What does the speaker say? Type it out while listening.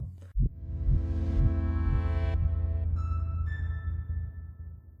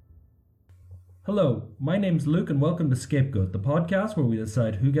Hello, my name's Luke and welcome to Scapegoat, the podcast where we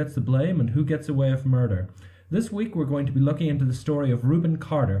decide who gets the blame and who gets away with murder. This week we're going to be looking into the story of Rubin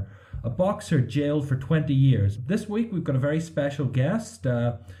Carter, a boxer jailed for 20 years. This week we've got a very special guest.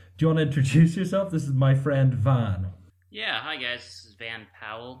 Do you want to introduce yourself? This is my friend Van. Yeah, hi guys, this is Van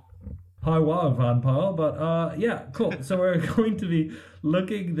Powell. Hi, wow, Van Powell, but yeah, cool. So we're going to be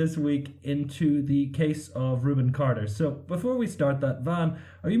looking this week into the case of Rubin Carter. So before we start that, Van,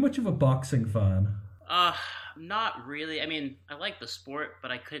 are you much of a boxing fan? Not really. I mean, I like the sport, but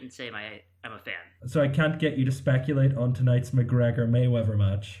I couldn't say I'm a fan. So I can't get you to speculate on tonight's McGregor-Mayweather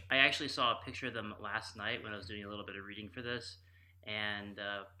match. I actually saw a picture of them last night when I was doing a little bit of reading for this. And,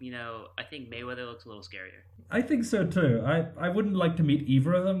 I think Mayweather looks a little scarier. I think so too. I wouldn't like to meet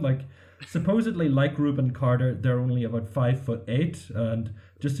either of them. Like, supposedly, like Rubin Carter, they're only about 5'8", and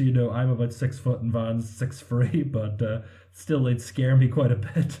just so you know, I'm about 6 foot and Van's 6'3", but still, they'd scare me quite a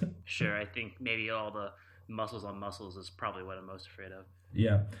bit. Sure, I think maybe all the muscles on muscles is probably what I'm most afraid of.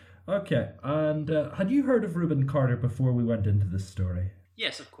 Yeah. Okay. And had you heard of Rubin Carter before we went into this story?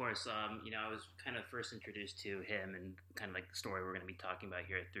 Yes, of course. I was kind of first introduced to him and kind of like the story we're going to be talking about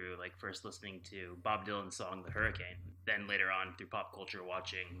here through like first listening to Bob Dylan's song "The Hurricane," then later on through pop culture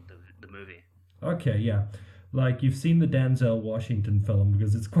watching the movie. Okay, yeah. Like you've seen the Denzel Washington film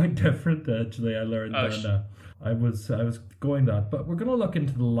because it's quite different. Actually, I learned I was going that, but we're going to look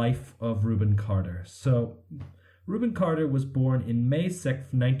into the life of Rubin Carter. So, Rubin Carter was born in May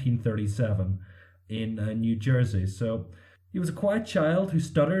 6th, 1937, in New Jersey. So. He was a quiet child who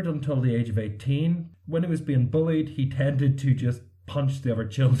stuttered until the age of 18. When he was being bullied, he tended to just punch the other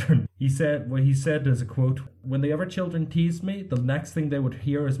children. He said as a quote, "When the other children teased me, the next thing they would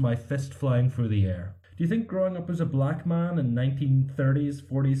hear is my fist flying through the air." Do you think growing up as a black man in 1930s,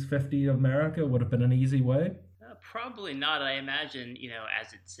 40s, 50s America would have been an easy way? Probably not. I imagine,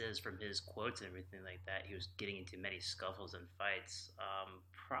 as it says from his quotes and everything like that, he was getting into many scuffles and fights.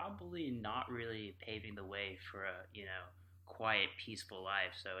 Probably not really paving the way for a, quiet, peaceful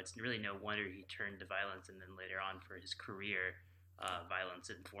life. So it's really no wonder he turned to violence and then later on for his career, violence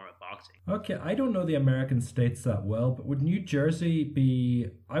in the form of boxing. Okay, I don't know the American states that well, but would New Jersey be...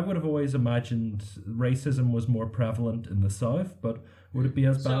 I would have always imagined racism was more prevalent in the South, but would it be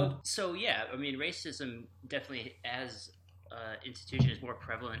as bad? So yeah, I mean, racism definitely as institution is more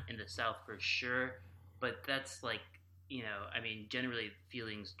prevalent in the South for sure, but that's like, generally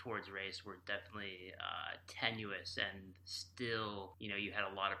feelings towards race were definitely tenuous and still, you had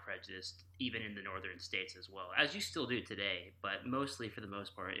a lot of prejudice even in the northern states as well, as you still do today, but mostly for the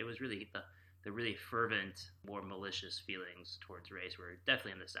most part, it was really the really fervent, more malicious feelings towards race were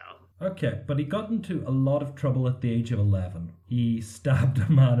definitely in the South. Okay, but he got into a lot of trouble at the age of 11. He stabbed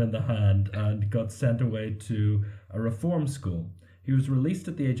a man in the hand and got sent away to a reform school. He was released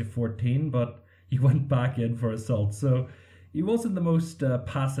at the age of 14, but he went back in for assault. So he wasn't the most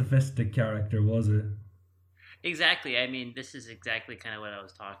pacifistic character, was he? Exactly. I mean, this is exactly kind of what I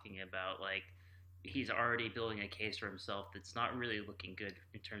was talking about. Like, he's already building a case for himself that's not really looking good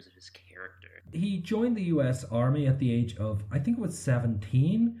in terms of his character. He joined the U.S. Army at the age of, I think it was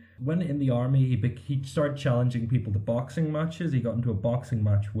 17. When in the Army, he started challenging people to boxing matches. He got into a boxing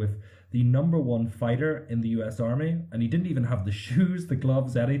match with the number one fighter in the U.S. Army, and he didn't even have the shoes, the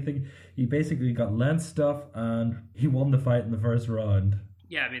gloves, anything. He basically got lent stuff, and he won the fight in the first round.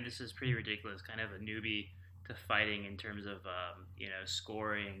 Yeah, I mean, this is pretty ridiculous. Kind of a newbie to fighting in terms of,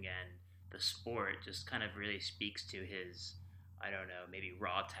 scoring and the sport just kind of really speaks to his, I don't know, maybe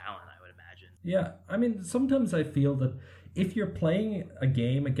raw talent, I would imagine. Yeah, I mean, sometimes I feel that if you're playing a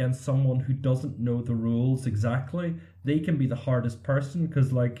game against someone who doesn't know the rules exactly, they can be the hardest person,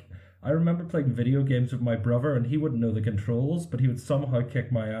 because, like, I remember playing video games with my brother and he wouldn't know the controls, but he would somehow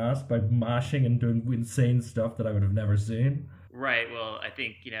kick my ass by mashing and doing insane stuff that I would have never seen. Right, well, I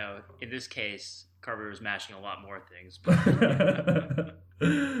think, in this case, Carter was mashing a lot more things.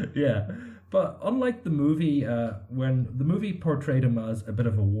 Yeah, but unlike the movie, when the movie portrayed him as a bit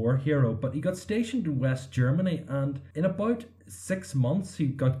of a war hero, but he got stationed in West Germany, and in about 6 months he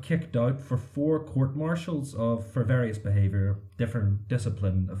got kicked out for 4 court-martials for various behavior, different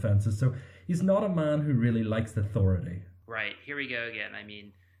discipline offenses. So he's not a man who really likes authority. Right, here we go again. I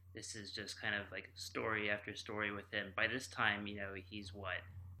mean, this is just kind of like story after story with him. By this time, he's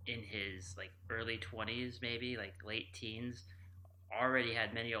in his like early 20s, maybe like late teens. Already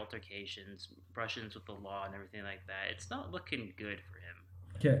had many altercations, brush-ins with the law and everything like that. It's not looking good for him.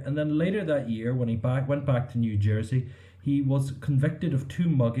 Okay, and then later that year, when he went back to New Jersey, he was convicted of 2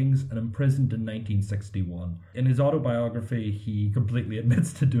 muggings and imprisoned in 1961. In his autobiography, he completely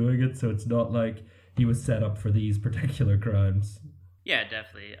admits to doing it, so it's not like he was set up for these particular crimes. Yeah,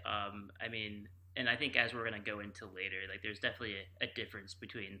 definitely. I mean, and I think as we're gonna go into later, like there's definitely a difference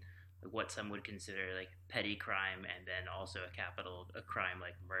between what some would consider like petty crime and then also a crime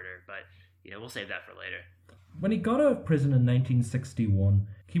like murder. But we'll save that for later. When he got out of prison in 1961,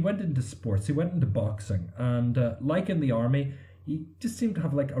 he went into sports. He went into boxing, and like in the army, he just seemed to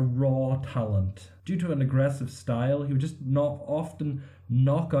have like a raw talent. Due to an aggressive style, he would just not often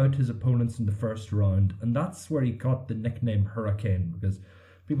knock out his opponents in the first round, and that's where he got the nickname Hurricane, because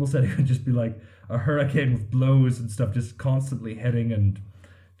people said he would just be like a hurricane with blows and stuff, just constantly hitting and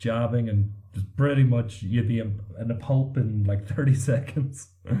jabbing, and just pretty much you'd be in a pulp in like 30 seconds.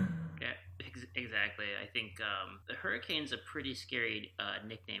 Exactly. I think the Hurricane's a pretty scary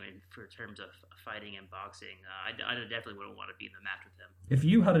nickname for terms of fighting and boxing. I definitely wouldn't want to be in the match with him. If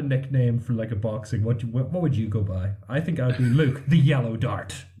you had a nickname for like a boxing, what would you go by? I think I'd be Luke the Yellow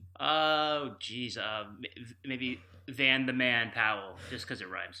Dart. Oh, geez. Maybe Van the Man Powell, just because it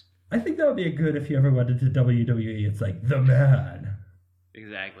rhymes. I think that would be a good if you ever went into WWE. It's like the Man.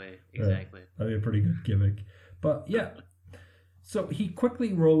 Exactly. That'd be a pretty good gimmick. But yeah. So he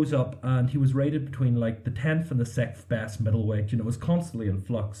quickly rose up, and he was rated between like the 10th and the 6th best middleweight. It was constantly in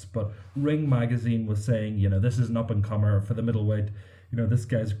flux, but Ring magazine was saying, this is an up-and-comer for the middleweight. This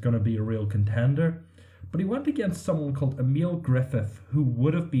guy's going to be a real contender. But he went against someone called Emil Griffith, who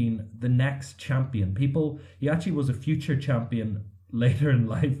would have been the next champion. He actually was a future champion later in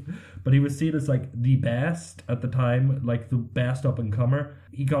life, but he was seen as like the best at the time, like the best up-and-comer.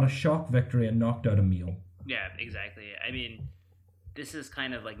 He got a shock victory and knocked out Emil. Yeah, exactly. I mean, this is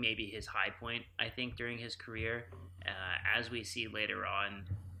kind of like maybe his high point, I think, during his career. As we see later on,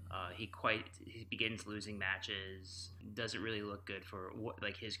 he begins losing matches, doesn't really look good for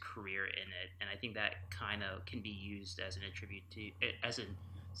like his career in it, and I think that kind of can be used as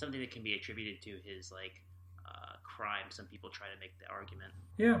something that can be attributed to his like crime. Some people try to make the argument.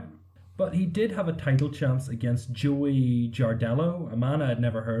 Yeah. But he did have a title chance against Joey Jardello, a man I had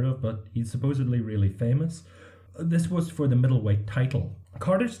never heard of, but he's supposedly really famous. This was for the middleweight title.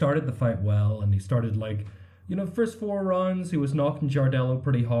 Carter started the fight well, and he started the first 4 rounds, he was knocking Jardello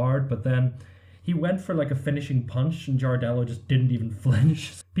pretty hard, but then he went for like a finishing punch, and Jardello just didn't even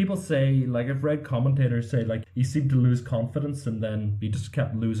flinch. People say, I've read commentators say, he seemed to lose confidence, and then he just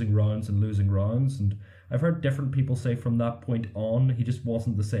kept losing rounds, and I've heard different people say from that point on, he just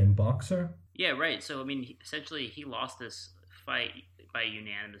wasn't the same boxer. Yeah, right. So, I mean, essentially, he lost this fight by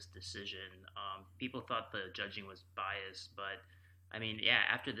unanimous decision. People thought the judging was biased, but I mean, yeah,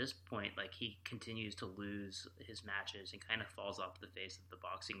 after this point, he continues to lose his matches and kind of falls off the face of the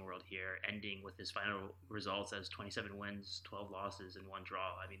boxing world here, ending with his final results as 27 wins, 12 losses, and 1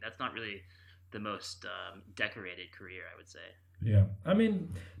 draw. I mean, that's not really the most decorated career, I would say. Yeah. I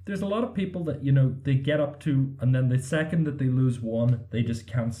mean, there's a lot of people that, they get up to, and then the second that they lose one, they just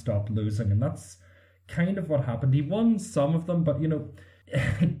can't stop losing, and that's kind of what happened. He won some of them, but,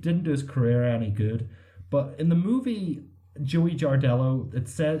 it didn't do his career any good. But in the movie Joey Jardello,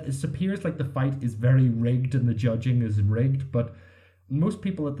 it appears like the fight is very rigged and the judging is rigged, but most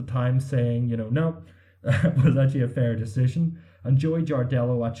people at the time saying, no, it was actually a fair decision. And Joey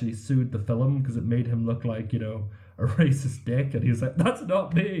Jardello actually sued the film because it made him look like, a racist dick, and he was like, that's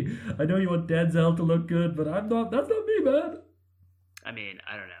not me. I know you want Denzel to look good, but that's not me, man. I mean,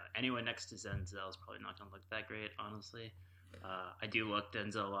 I don't know. Anyone next to Denzel is probably not going to look that great, honestly. I do like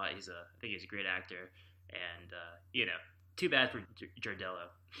Denzel a lot. I think he's a great actor, and too bad for Jardello.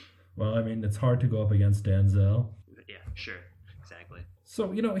 Well, I mean, it's hard to go up against Denzel. Yeah, sure, exactly.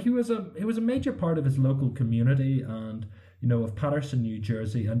 So he was a major part of his local community, and of Paterson, New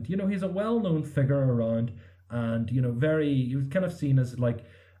Jersey, and he's a well-known figure around, and he was kind of seen as like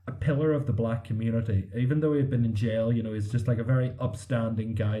a pillar of the black community. Even though he had been in jail, he's just like a very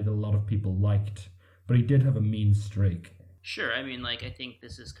upstanding guy that a lot of people liked, but he did have a mean streak. Sure, I mean, I think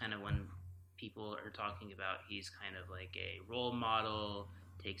this is kind of when people are talking about he's kind of like a role model,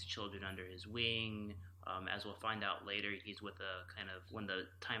 takes children under his wing. As we'll find out later, he's with when the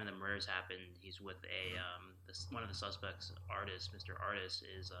time of the murders happened, he's with one of the suspects, Artis. Mr. Artis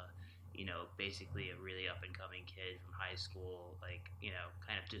is basically a really up and coming kid from high school,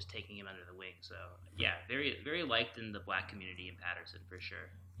 kind of just taking him under the wing. So yeah, very, very liked in the black community in Paterson for sure.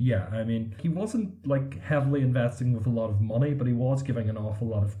 Yeah, I mean, he wasn't heavily investing with a lot of money, but he was giving an awful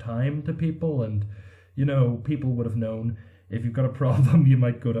lot of time to people, and people would have known if you've got a problem, you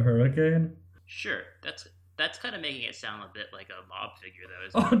might go to Hurricane. Sure, that's kind of making it sound a bit like a mob figure, though,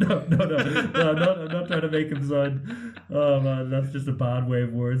 Oh, isn't it? no, I'm not trying to make him sound, oh man, that's just a bad way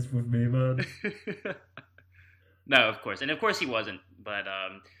of words with me, man. No, of course, and of course he wasn't, but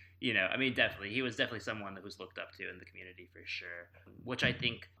I mean, definitely, he was definitely someone that was looked up to in the community for sure, which I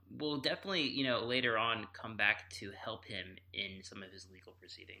think will definitely, later on come back to help him in some of his legal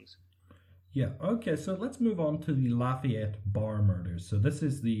proceedings. Yeah, okay, so let's move on to the Lafayette bar murders. So this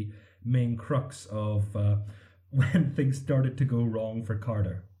is the main crux of when things started to go wrong for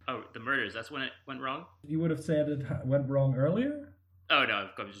Carter. Oh, the murders, that's when it went wrong? You would have said it went wrong earlier? Oh, no,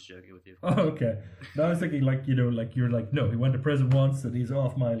 I'm just joking with you. Oh, okay. No, I was thinking you're like, no, he went to prison once and he's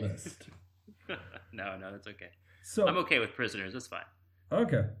off my list. No, that's okay. So I'm okay with prisoners, that's fine.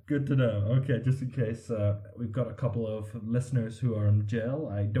 Okay, good to know. Okay, just in case we've got a couple of listeners who are in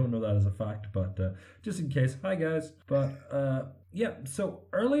jail. I don't know that as a fact, but just in case. Hi, guys. But yeah, so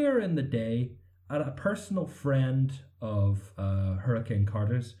earlier in the day, a personal friend of Hurricane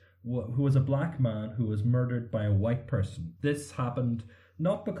Carter's, who was a black man who was murdered by a white person. This happened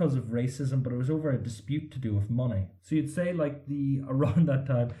not because of racism, but it was over a dispute to do with money. So you'd say around that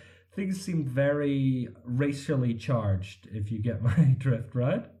time, things seemed very racially charged, if you get my drift,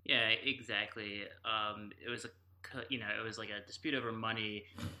 right? Yeah, exactly. It was it was like a dispute over money,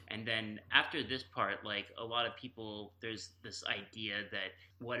 and then after this part, like a lot of people, there's this idea that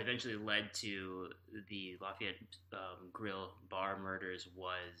what eventually led to the Lafayette Grill bar murders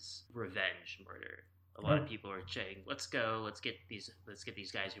was revenge murder. A lot of people are saying, let's get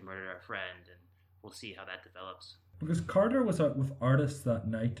these guys who murdered our friend, and we'll see how that develops. Because Carter was out with artists that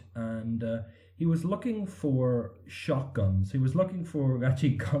night, and he was looking for shotguns. He was looking for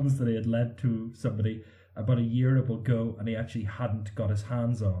actually guns that he had lent to somebody about a year ago, and he actually hadn't got his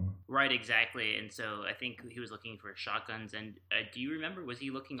hands on. Right, exactly. And so I think he was looking for shotguns. And do you remember, was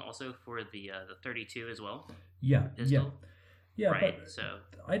he looking also for the 32 as well? Yeah, pistol? Yeah, right, but so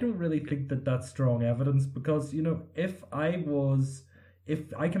I don't really think that that's strong evidence, because, if I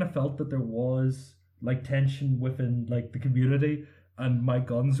kind of felt that there was like tension within like the community and my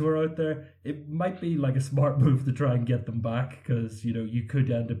guns were out there, it might be like a smart move to try and get them back, because you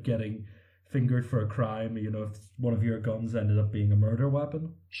could end up getting fingered for a crime, if one of your guns ended up being a murder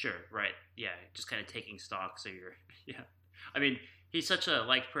weapon. Sure, right. Yeah, just kind of taking stock, so you're yeah. I mean, he's such a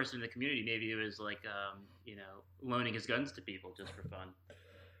liked person in the community, maybe it was like loaning his guns to people just for fun.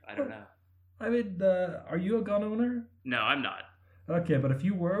 I don't know. I mean, are you a gun owner? No, I'm not. Okay, but if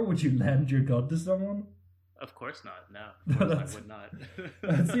you were, would you lend your gun to someone? Of course not. No, of course I would not.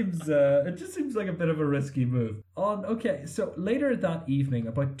 That seems. It just seems like a bit of a risky move. Okay, so later that evening,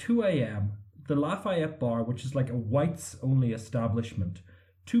 about 2 a.m., the Lafayette Bar, which is like a whites-only establishment,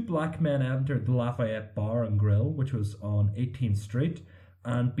 two black men entered the Lafayette Bar and Grill, which was on 18th Street,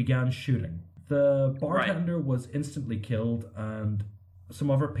 and began shooting. The bartender was instantly killed, and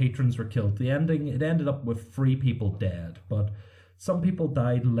some other patrons were killed. It ended up with 3 people dead, but some people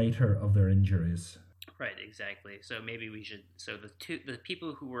died later of their injuries. Right, exactly. So maybe we should. So the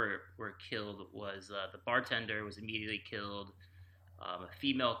people who were killed was the bartender was immediately killed. A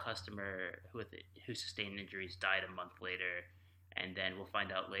female customer who sustained injuries died a month later, and then we'll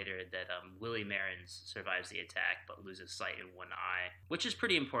find out later that Willie Marins survives the attack but loses sight in one eye, which is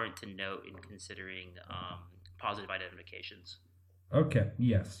pretty important to note in considering positive identifications. Okay,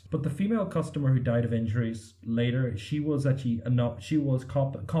 yes. But the female customer who died of injuries later, she was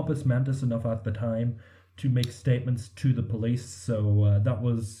compos mentis enough at the time to make statements to the police.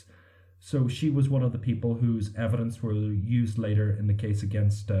 So she was one of the people whose evidence were used later in the case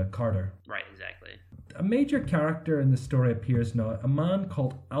against Carter. Right, exactly. A major character in the story appears now, a man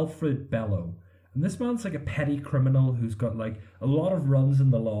called Alfred Bello. And this man's like a petty criminal who's got like a lot of runs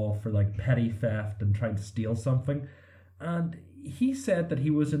in the law for like petty theft and trying to steal something. And he said that he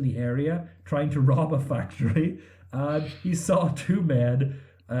was in the area trying to rob a factory, and he saw 2 men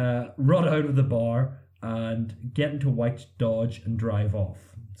run out of the bar and get into white Dodge and drive off.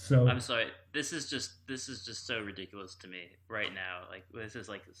 So I'm sorry. This is just so ridiculous to me right now. Like, this is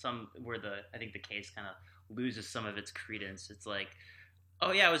like where I think the case kind of loses some of its credence. It's like,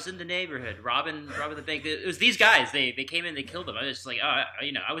 oh yeah, I was in the neighborhood robbing the bank. It was these guys. They came in, they killed them. I was just like,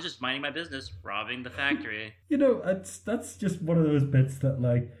 I was just minding my business, robbing the factory. That's just one of those bits that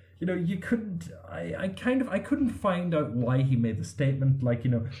like, you couldn't. I couldn't find out why he made the statement. Like,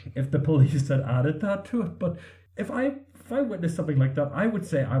 if the police had added that to it. But if I witnessed something like that, I would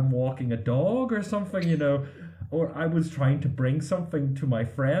say I'm walking a dog or something. Or I was trying to bring something to my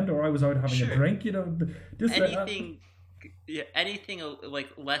friend, or I was out having a drink. Just anything. Yeah, anything like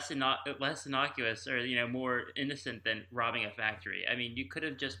less innocuous or more innocent than robbing a factory. I mean, you could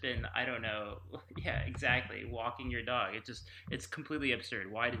have just been, I don't know. Yeah, exactly, walking your dog. It's completely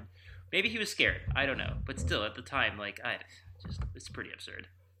absurd. Maybe he was scared. I don't know, but still, at the time, like it's pretty absurd.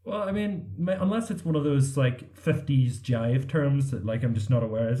 Well, I mean, unless it's one of those like 50s jive terms that like I'm just not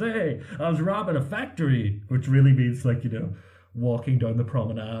aware of. Hey, I was robbing a factory, which really means like, walking down the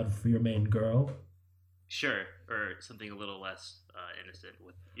promenade for your main girl. Sure, or something a little less innocent.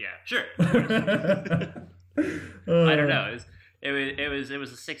 With yeah, sure. I don't know. It was the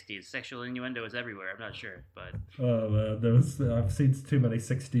 '60s. Sexual innuendo was everywhere. I'm not sure, but Oh man, I've seen too many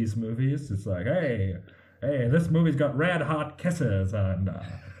 '60s movies. It's like, hey, this movie's got red hot kisses and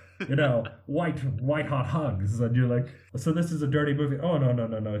white hot hugs, and you're like, so this is a dirty movie? Oh no no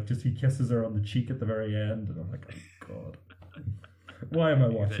no no! It's just he kisses her on the cheek at the very end, and I'm like, oh god, why am I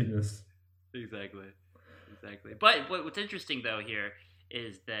watching this? exactly. But what's interesting though here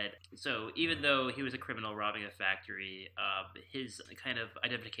is that so even though he was a criminal robbing a factory, his kind of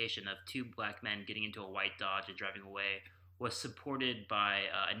identification of two black men getting into a white Dodge and driving away was supported by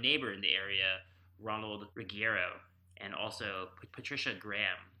a neighbor in the area, Ronald Ruggiero, and also Patricia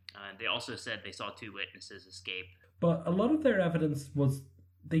Graham. They also said they saw two witnesses escape. But a lot of their evidence was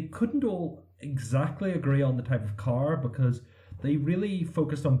they couldn't all exactly agree on the type of car because they really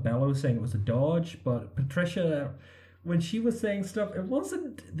focused on Bello saying it was a Dodge, but Patricia, when she was saying stuff, it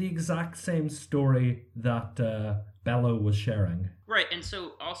wasn't the exact same story that Bello was sharing. Right, and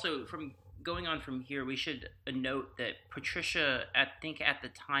so also from going on from here, we should note that Patricia, I think at the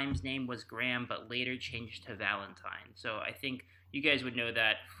time's name was Graham, but later changed to Valentine. So I think you guys would know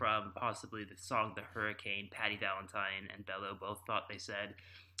that from possibly the song The Hurricane. Patty Valentine and Bello both thought they said.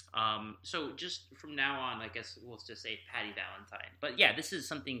 So just from now on, I guess we'll just say Patty Valentine. But yeah, this is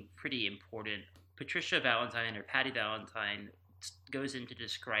something pretty important. Patricia Valentine or Patty Valentine goes into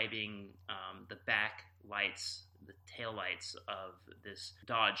describing the back lights, the tail lights of this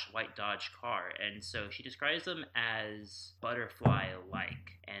white Dodge car. And so she describes them as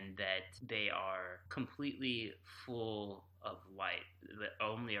butterfly-like and that they are completely full of light, but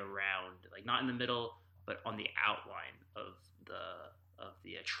only around, like not in the middle, but on the outline of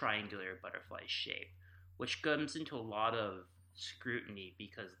the triangular butterfly shape, which comes into a lot of scrutiny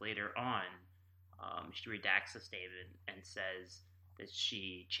because later on, she redacts the statement and says that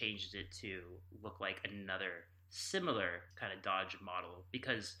she changes it to look like another similar kind of Dodge model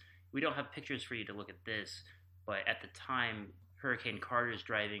because we don't have pictures for you to look at this, but at the time, Hurricane Carter is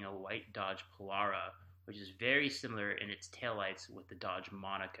driving a white Dodge Polara, which is very similar in its taillights with the Dodge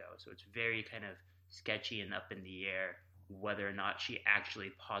Monaco. So it's very kind of sketchy and up in the air whether or not she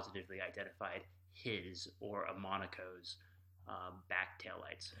actually positively identified his or a Monaco's back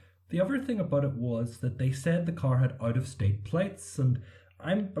taillights. The other thing about it was that they said the car had out-of-state plates, and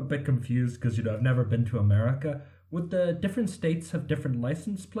I'm a bit confused because, I've never been to America. Would the different states have different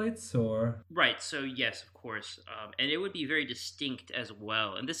license plates, or? Right, so yes, of course. And it would be very distinct as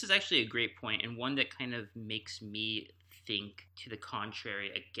well. And this is actually a great point, and one that kind of makes me think to the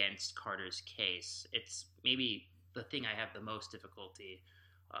contrary against Carter's case. It's maybe the thing I have the most difficulty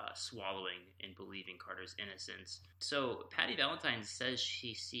swallowing in believing Carter's innocence. So Patty Valentine says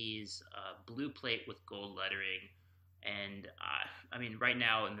she sees a blue plate with gold lettering, and I mean, right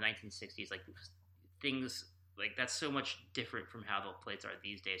now in the 1960s, like things like that's so much different from how the plates are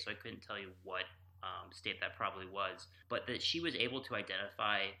these days. So I couldn't tell you what state that probably was, but that she was able to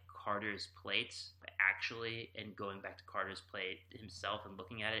identify Carter's plates actually, and going back to Carter's plate himself and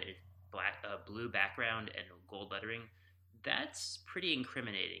looking at it, it's blue background and gold lettering. That's pretty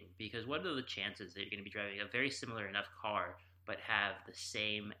incriminating because what are the chances that you're going to be driving a very similar enough car but have the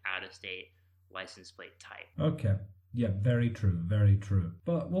same out-of-state license plate type? Okay. Yeah, very true, very true.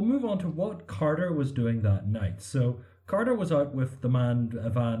 But we'll move on to what Carter was doing that night. So Carter was out with the man,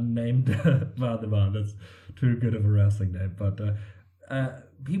 Van, named Van the Man. That's too good of a wrestling name. But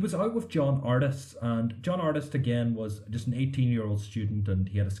he was out with John Artis, and John Artis, again, was just an 18-year-old student, and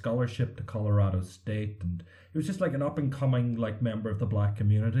he had a scholarship to Colorado State, and he was just like an up-and-coming like member of the black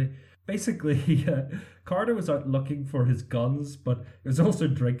community. Basically, Carter was out looking for his guns, but he was also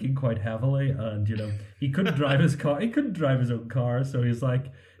drinking quite heavily, and he couldn't drive his car. He couldn't drive his own car, so he's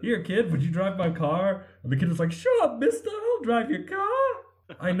like, "Here, kid, would you drive my car?" And the kid was like, "Shut up, mister, I'll drive your car."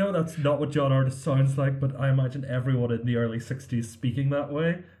 I know that's not what John Artis sounds like, but I imagine everyone in the early 60s speaking that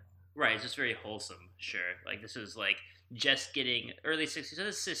way. Right, it's just very wholesome, sure. Like, this is like just getting early 60s, so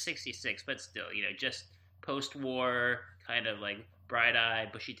this is 66, but still, just post-war, kind of like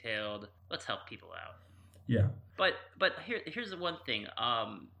bright-eyed, bushy-tailed, let's help people out. Yeah. But here's the one thing.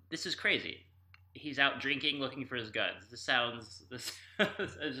 This is crazy. He's out drinking, looking for his guns. This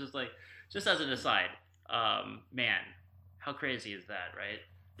it's just like, just as an aside, man, how crazy is that, right?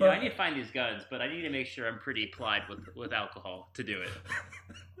 But I need to find these guns, but I need to make sure I'm pretty plied with alcohol to do it.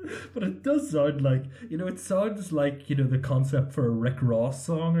 But it does sound like, it sounds like, the concept for a Rick Ross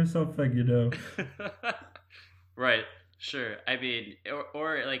song or something, Right. Sure. I mean,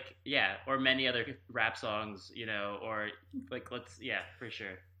 or or many other rap songs, or for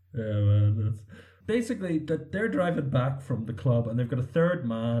sure. Yeah, man. That's... Basically, that they're driving back from the club, and they've got a third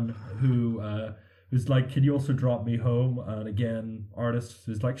man who's like, "Can you also drop me home?" And again, Artis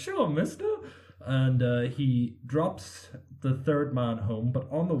is like, "Sure, mister." And he drops the third man home, but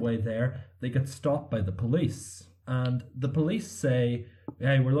on the way there, they get stopped by the police. And the police say,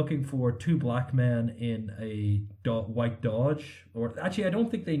 "Hey, we're looking for two black men in a white Dodge." Or actually, I don't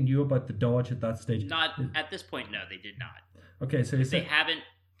think they knew about the Dodge at that stage. Not at this point. No, they did not. Okay, so they haven't.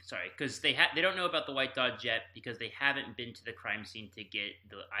 Sorry, because they don't know about the white Dodge yet because they haven't been to the crime scene to get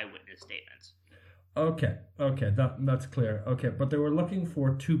the eyewitness statements. Okay, that's clear. Okay, but they were looking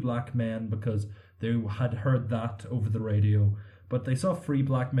for two black men because they had heard that over the radio. But they saw three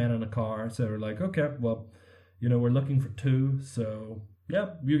black men in a car, so they were like, okay, well, we're looking for two, so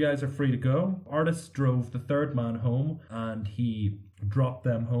yeah, you guys are free to go. Artis drove the third man home, and he dropped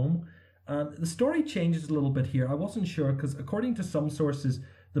them home. And the story changes a little bit here. I wasn't sure, because according to some sources,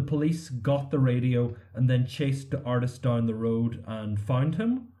 the police got the radio and then chased the Artis down the road and found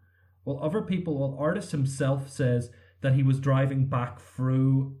him. Artis himself says that he was driving back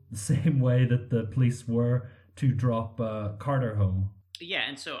through the same way that the police were to drop Carter home. Yeah,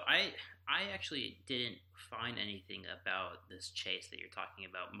 and so I actually didn't find anything about this chase that you're talking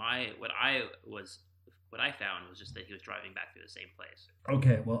about. What I found was just that he was driving back through the same place.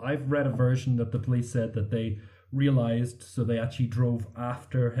 Okay, well, I've read a version that the police said that they realized, so they actually drove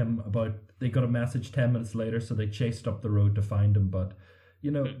after him they got a message 10 minutes later, so they chased up the road to find him, but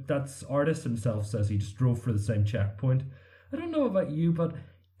that's Artis himself says he just drove for the same checkpoint. I don't know about you, but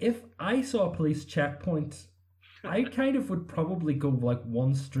if I saw a police checkpoint, I kind of would probably go like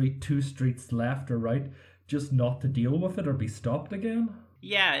one street, two streets left or right, just not to deal with it or be stopped again.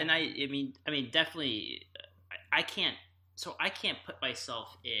 Yeah, and I mean, definitely, I can't put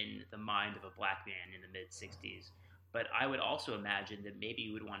myself in the mind of a black man in the mid-'60s, but I would also imagine that maybe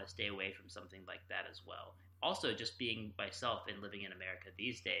you would want to stay away from something like that as well. Also, just being myself and living in America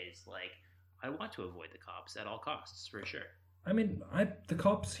these days, like, I want to avoid the cops at all costs, for sure. I mean, the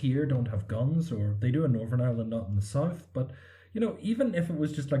cops here don't have guns, or they do in Northern Ireland, not in the South, but, even if it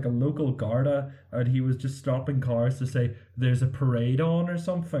was just like a local Garda, and he was just stopping cars to say, there's a parade on or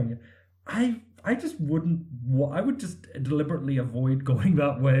something, I just wouldn't, I would just deliberately avoid going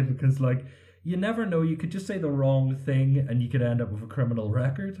that way, because, like, you never know, you could just say the wrong thing, and you could end up with a criminal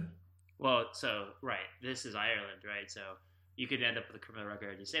record. Well, so, right, this is Ireland, right? So you could end up with a criminal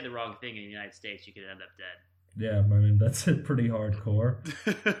record. You say the wrong thing in the United States, you could end up dead. Yeah, I mean, that's pretty hardcore.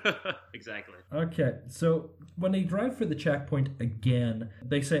 Exactly. Okay, so when they drive for the checkpoint again,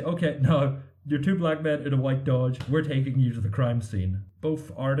 they say, okay, now, you're two black men in a white Dodge, we're taking you to the crime scene.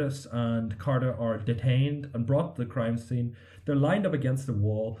 Both Artis and Carter are detained and brought to the crime scene. They're lined up against the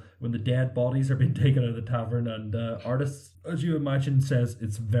wall when the dead bodies are being taken out of the tavern, and Artis, as you imagine, says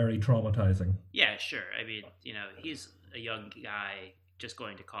it's very traumatizing. Yeah, sure. I mean, he's a young guy just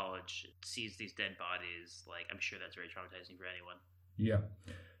going to college, sees these dead bodies. Like, I'm sure that's very traumatizing for anyone. Yeah.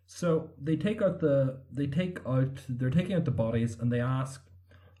 So they're taking out the bodies, and they ask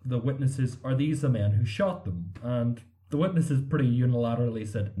the witnesses, are these the men who shot them? And the witnesses pretty unilaterally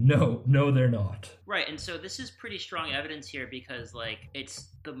said, no, they're not. Right, and so this is pretty strong evidence here because, like, it's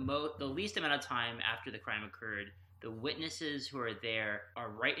the least amount of time after the crime occurred. The witnesses who are there are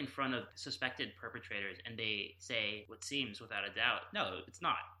right in front of suspected perpetrators, and they say what seems, without a doubt, no, it's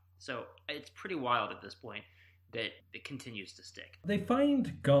not. So it's pretty wild at this point that it continues to stick. They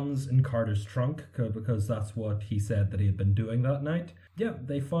find guns in Carter's trunk because that's what he said that he had been doing that night. Yeah,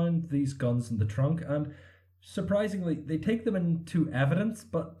 they found these guns in the trunk, and surprisingly, they take them into evidence,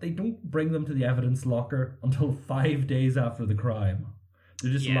 but they don't bring them to the evidence locker until 5 days after the crime.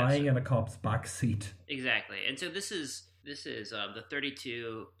 They're just lying in a cop's back seat. Exactly. And so this is the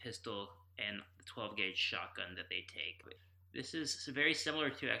 32 pistol and the 12 gauge shotgun that they take. This is very similar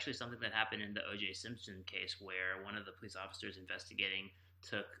to actually something that happened in the O.J. Simpson case, where one of the police officers investigating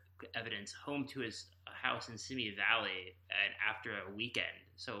took evidence home to his house in Simi Valley and after a weekend.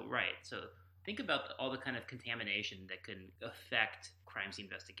 So think about all the kind of contamination that can affect crime scene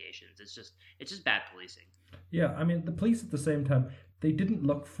investigations. It's just bad policing. Yeah, I mean, the police at the same time, they didn't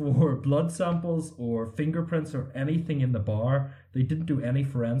look for blood samples or fingerprints or anything in the bar. They didn't do any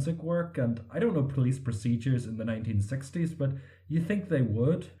forensic work, and I don't know police procedures in the 1960s, but you think they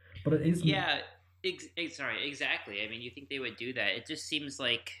would. But it is... Yeah, Sorry, exactly. I mean, you think they would do that? It just seems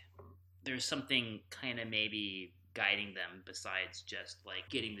like there's something kind of maybe guiding them besides just like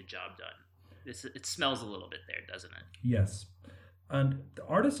getting the job done. It smells a little bit there, doesn't it? Yes. And the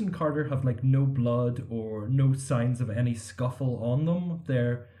Artis and Carter have like no blood or no signs of any scuffle on them.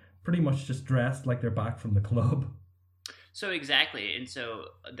 They're pretty much just dressed like they're back from the club. So exactly, and so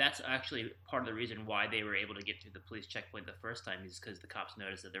that's actually part of the reason why they were able to get through the police checkpoint the first time is because the cops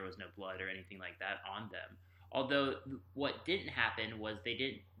noticed that there was no blood or anything like that on them. Although what didn't happen was they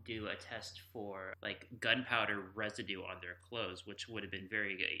didn't do a test for like gunpowder residue on their clothes, which would have been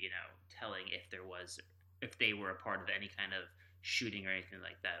very, telling if they were a part of any kind of shooting or anything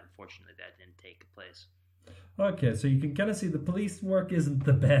like that. Unfortunately, that didn't take place. Okay, so you can kind of see the police work isn't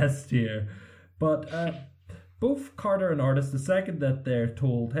the best here, but both Carter and Artis, the second that they're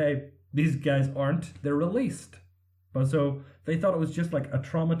told, hey, these guys aren't, they're released. But so they thought it was just like a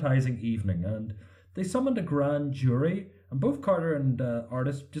traumatizing evening, and they summoned a grand jury, and both Carter and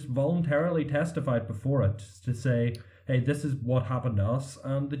Artis just voluntarily testified before it to say, hey, this is what happened to us,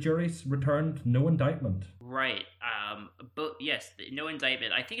 and the jury returned no indictment. Right. But yes, no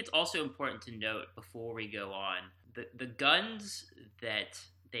indictment. I think it's also important to note before we go on, the guns that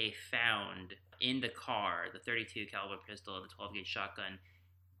they found in the car, the 32 caliber pistol and the 12 gauge shotgun,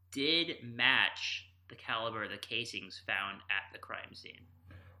 did match the caliber of the casings found at the crime scene.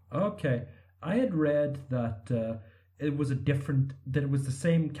 Okay. I had read that it was that it was the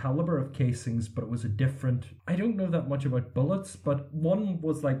same caliber of casings, but it was a different, I don't know that much about bullets, but one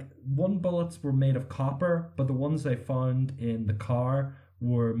bullets were made of copper, but the ones I found in the car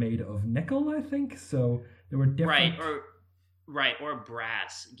were made of nickel, I think, so they were different. Or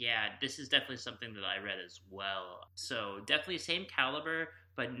brass. Yeah, this is definitely something that I read as well. So definitely same caliber,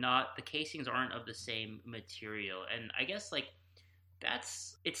 but the casings aren't of the same material. And I guess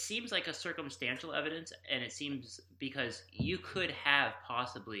it seems like a circumstantial evidence, and it seems because you could have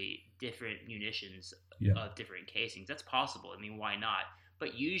possibly different munitions of different casings. That's possible. I mean, why not?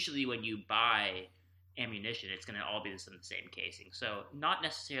 But usually when you buy ammunition, it's going to all be the same casing. So not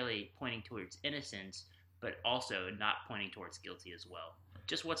necessarily pointing towards innocence, but also not pointing towards guilty as well.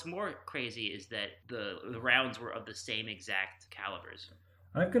 Just what's more crazy is that the rounds were of the same exact calibers.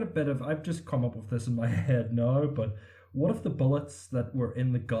 I've just come up with this in my head now, but what if the bullets that were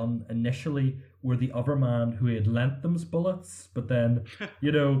in the gun initially were the other man who had lent them's bullets, but then,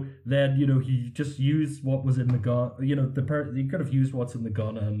 he just used what was in the gun, he could have used what's in the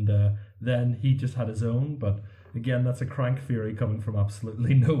gun, and then he just had his own, but again, that's a crank theory coming from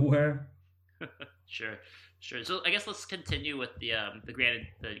absolutely nowhere. Sure. So I guess let's continue with the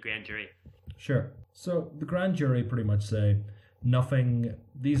grand jury. Sure. So the grand jury pretty much say nothing.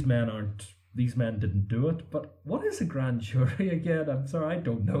 These men didn't do it. But what is a grand jury again? I'm sorry, I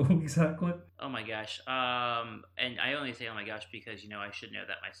don't know exactly. Oh my gosh. And I only say oh my gosh because I should know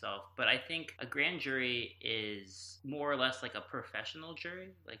that myself. But I think a grand jury is more or less like a professional jury,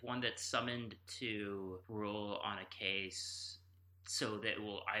 like one that's summoned to rule on a case, so that it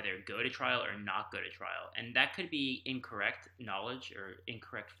will either go to trial or not go to trial. And that could be incorrect knowledge or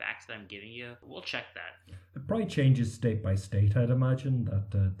incorrect facts that I'm giving you. We'll check that. It probably changes state by state, I'd imagine.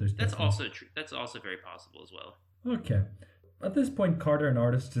 That's also true. That's also very possible as well. Okay. At this point, Carter and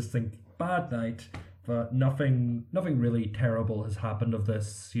Artis just think, bad night, but nothing really terrible has happened of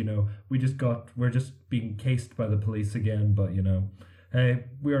this. We're just being cased by the police again, but hey,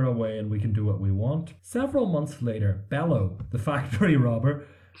 we're away and we can do what we want. Several months later, Bello, the factory robber,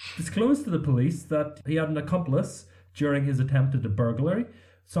 disclosed to the police that he had an accomplice during his attempted burglary,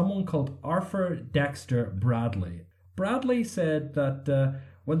 someone called Arthur Dexter Bradley. Bradley said that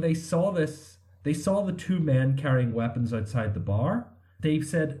when they saw this, they saw the two men carrying weapons outside the bar. They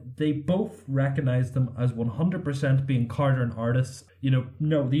said they both recognized them as 100% being Carter and Artis.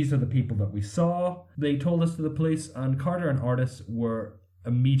 No, these are the people that we saw. They told us to the police, and Carter and Artis were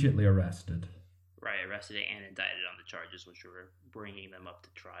immediately arrested. Right, arrested and indicted on the charges which were bringing them up to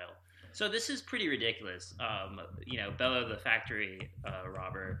trial. So this is pretty ridiculous. Bello, the factory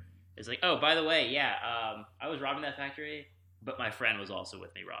robber, is like, oh, by the way, I was robbing that factory, but my friend was also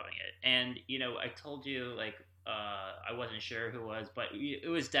with me robbing it. And, I told you, I wasn't sure who it was, but it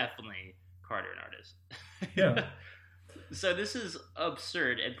was definitely Carter and Artis. Yeah. So this is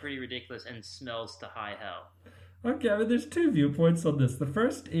absurd and pretty ridiculous and smells to high hell. Okay, there's two viewpoints on this. The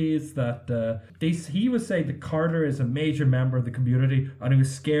first is that he was saying that Carter is a major member of the community and he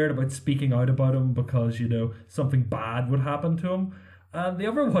was scared about speaking out about him because, something bad would happen to him. And the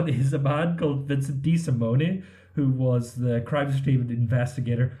other one is a man called Vincent DeSimone, who was the crime scene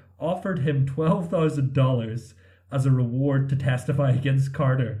investigator, offered him $12,000 as a reward to testify against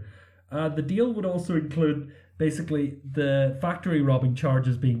Carter. The deal would also include basically the factory robbing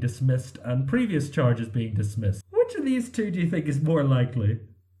charges being dismissed and previous charges being dismissed. Which of these two do you think is more likely?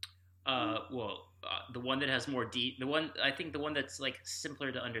 The one that has more the one that's like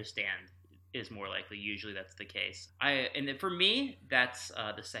simpler to understand is more likely. Usually that's the case. For me, that's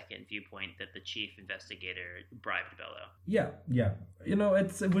the second viewpoint, that the chief investigator bribed Bello. Yeah.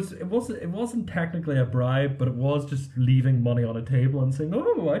 It wasn't technically a bribe, but it was just leaving money on a table and saying,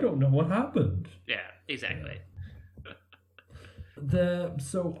 "Oh, I don't know what happened." Yeah, exactly.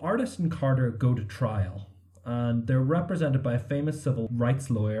 So Artis and Carter go to trial, and they're represented by a famous civil rights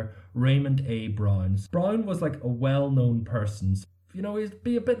lawyer, Raymond A. Brown. Brown was like a well-known person. He'd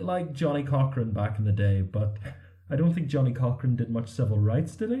be a bit like Johnny Cochran back in the day, but I don't think Johnny Cochran did much civil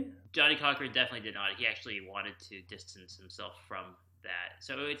rights, did he? Johnny Cochran definitely did not. He actually wanted to distance himself from that.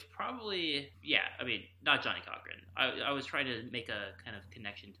 So it's probably, not Johnny Cochran. I was trying to make a kind of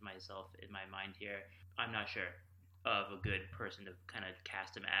connection to myself in my mind here. I'm not sure of a good person to kind of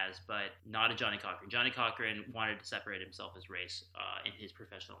cast him as, but not a Johnny Cochran. Johnny Cochran wanted to separate himself as race in his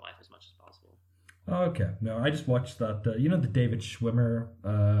professional life as much as possible. Okay. No, I just watched that, the David Schwimmer,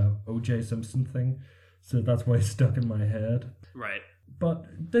 O.J. Simpson thing. So that's why it's stuck in my head. Right. But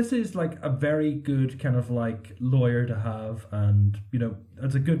this is like a very good kind of like lawyer to have, and,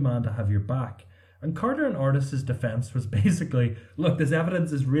 it's a good man to have your back. And Carter and Artis' defense was basically, look, this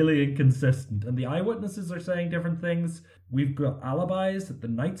evidence is really inconsistent, and the eyewitnesses are saying different things. We've got alibis at the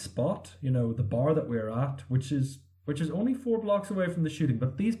night spot, the bar that we're at, which is only 4 blocks away from the shooting.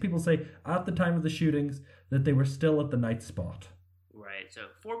 But these people say at the time of the shootings that they were still at the night spot. Right. So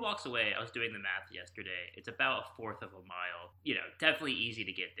 4 blocks away, I was doing the math yesterday. It's about a fourth of a mile. Definitely easy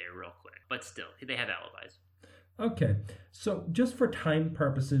to get there real quick. But still, they have alibis. Okay. So just for time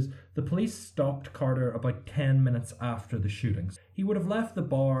purposes, the police stopped Carter about 10 minutes after the shootings. He would have left the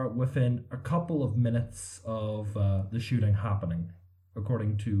bar within a couple of minutes of the shooting happening,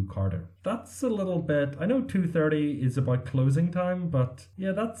 according to Carter. That's a little bit... I know 2:30 is about closing time, but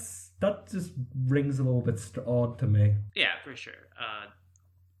yeah, that just rings a little bit odd to me. Yeah, for sure.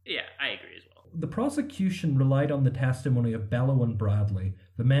 I agree as well. The prosecution relied on the testimony of Bello and Bradley,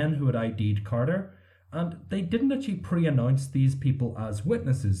 the men who had ID'd Carter, and they didn't actually pre-announce these people as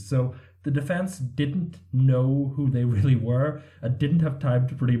witnesses, so the defense didn't know who they really were and didn't have time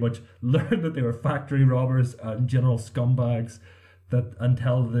to pretty much learn that they were factory robbers and general scumbags and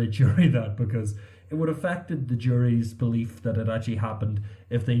tell the jury that, because it would have affected the jury's belief that it actually happened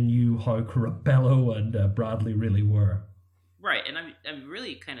if they knew how corrupt Bello and Bradley really were. Right, and I'm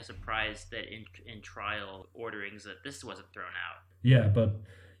really kind of surprised that in trial orderings that this wasn't thrown out. Yeah, but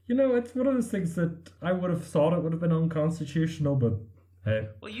it's one of those things that I would have thought it would have been unconstitutional, but hey.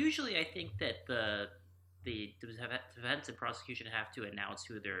 Well, usually I think that the defense and prosecution have to announce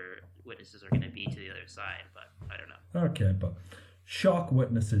who their witnesses are going to be to the other side, but I don't know. Okay, but shock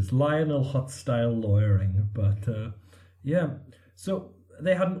witnesses, Lionel Hutz style lawyering, but yeah. So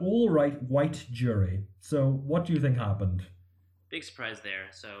they had an all-right white jury. So what do you think happened? Big surprise there.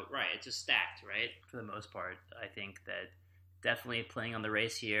 So, right, it's just stacked, right? For the most part, I think that definitely playing on the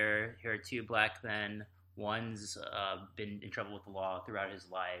race here. Here are 2 black men. One's been in trouble with the law throughout his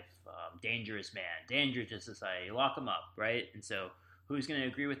life. Dangerous man, danger to society. Lock him up, right? And so who's going to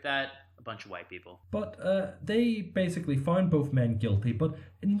agree with that? A bunch of white people. But they basically found both men guilty. But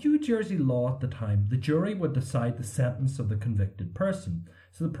in New Jersey law at the time, the jury would decide the sentence of the convicted person.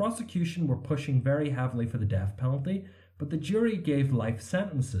 So the prosecution were pushing very heavily for the death penalty, but the jury gave life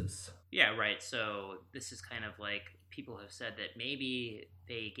sentences. Yeah, right. So this is kind of like people have said that maybe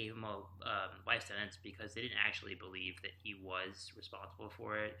they gave him a life sentence because they didn't actually believe that he was responsible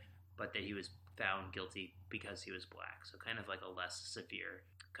for it, but that he was found guilty because he was black. So kind of like a less severe,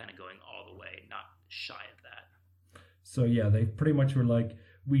 kind of going all the way, not shy of that. So yeah, they pretty much were like,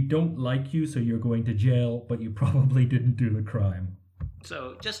 we don't like you, so you're going to jail, but you probably didn't do the crime.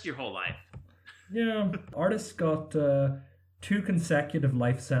 So just your whole life. Yeah. Artis got 2 consecutive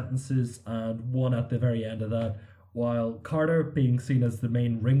life sentences and 1 at the very end of that, while Carter, being seen as the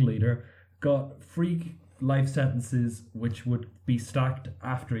main ringleader, got 3 life sentences which would be stacked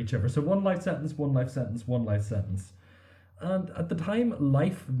after each other. So 1 life sentence, 1 life sentence, 1 life sentence. And at the time,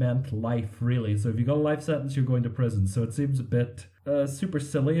 life meant life, really. So if you got a life sentence, you're going to prison. So it seems a bit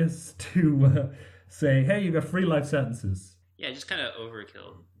supercilious to say, hey, you got 3 life sentences. Yeah, just kind of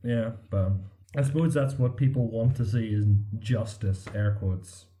overkill. Yeah, but I suppose that's what people want to see is justice, air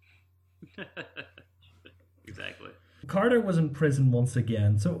quotes. Exactly. Carter was in prison once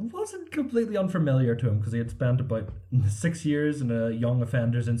again, so it wasn't completely unfamiliar to him because he had spent about 6 years in a young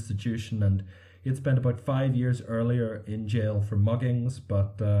offenders institution and he had spent about 5 years earlier in jail for muggings,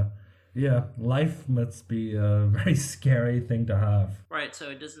 but Yeah, life must be a very scary thing to have. Right, so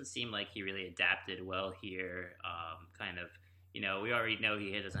it doesn't seem like he really adapted well here. Kind of, we already know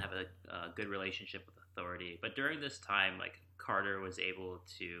he doesn't have a good relationship with authority. But during this time, like Carter was able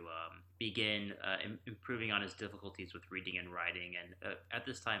to begin improving on his difficulties with reading and writing, and at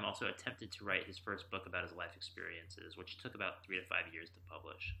this time also attempted to write his first book about his life experiences, which took about 3 to 5 years to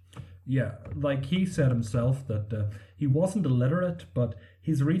publish. Yeah, like he said himself that he wasn't illiterate, but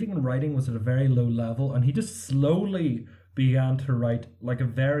his reading and writing was at a very low level, and he just slowly began to write like a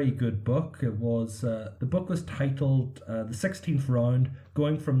very good book. It was the book was titled The 16th Round,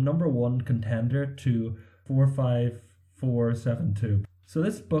 going from number one contender to 45472. So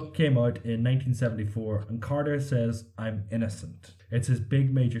this book came out in 1974, and Carter says, "I'm innocent." It's his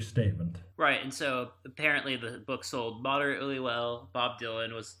big major statement. Right, and so apparently the book sold moderately well. Bob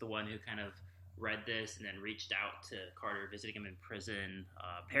Dylan was the one who kind of read this and then reached out to Carter, visiting him in prison.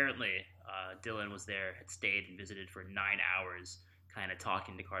 Apparently, Dylan was there, had stayed and visited for 9 hours, kind of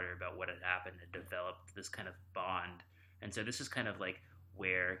talking to Carter about what had happened and developed this kind of bond. And so this is kind of like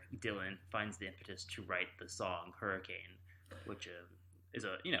where Dylan finds the impetus to write the song Hurricane, which is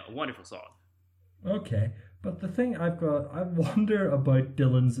a wonderful song. Okay, but the thing I wonder about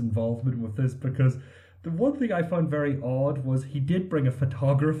Dylan's involvement with this, because the one thing I found very odd was he did bring a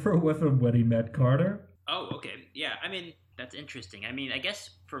photographer with him when he met Carter. Oh, okay. Yeah, I mean, that's interesting. I mean, I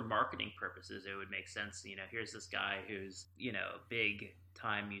guess for marketing purposes, it would make sense. Here's this guy who's, big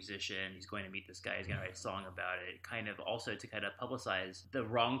time musician. He's going to meet this guy. He's going to write a song about it. Kind of also to kind of publicize the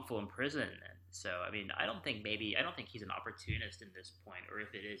wrongful imprisonment. So, I mean, I don't think he's an opportunist in this point. Or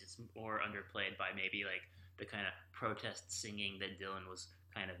if it is, it's more underplayed by maybe like the kind of protest singing that Dylan was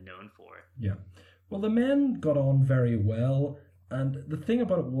kind of known for. Yeah. Well, the men got on very well, and the thing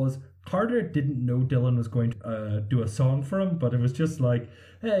about it was Carter didn't know Dylan was going to do a song for him, but it was just like,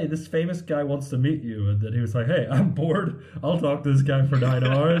 hey, this famous guy wants to meet you, and then he was like, hey, I'm bored, I'll talk to this guy for 9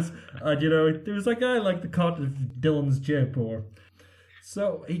 hours, and it was like, I like the cut of Dylan's jib, or...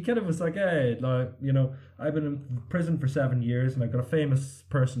 So he kind of was like, hey, I've been in prison for 7 years, and I've got a famous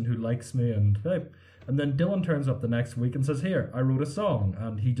person who likes me, and hey... And then Dylan turns up the next week and says, here, I wrote a song.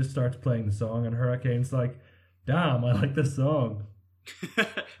 And he just starts playing the song, and Hurricane's like, damn, I like this song.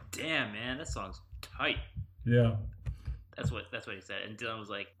 Damn, man, that song's tight. Yeah. That's what he said. And Dylan was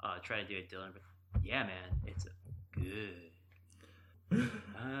like, try to do it, Dylan. But yeah, man, it's good.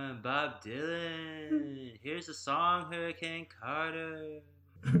 Bob Dylan. Here's the song, Hurricane Carter.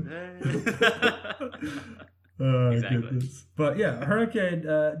 Exactly. Goodness. But yeah, Hurricane.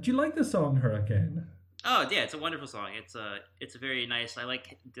 Do you like the song Hurricane? Oh yeah, it's a wonderful song. It's a very nice. I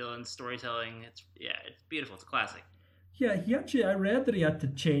like Dylan's storytelling. It's beautiful. It's a classic. Yeah, I read that he had to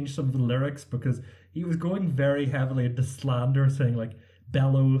change some of the lyrics because he was going very heavily into slander, saying like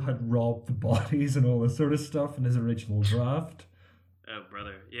Bello had robbed the bodies and all this sort of stuff in his original draft. Oh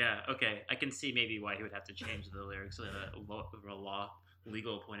brother, yeah, okay. I can see maybe why he would have to change the lyrics in a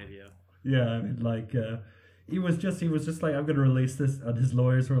legal point of view. Yeah, I mean, like. He was just like, I'm going to release this, and his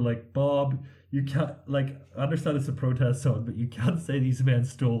lawyers were like, Bob, you can't, like, I understand it's a protest song, but you can't say these men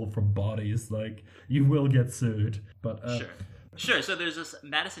stole from bodies, like, you will get sued. But Sure, so there's this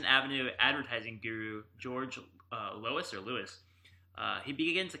Madison Avenue advertising guru, George Lewis. He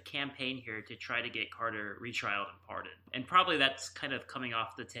begins a campaign here to try to get Carter retrialed and pardoned. And probably that's kind of coming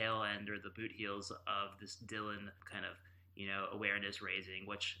off the tail end or the boot heels of this Dylan kind of, awareness raising,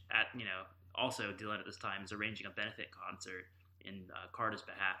 which also, Dylan at this time is arranging a benefit concert in Carter's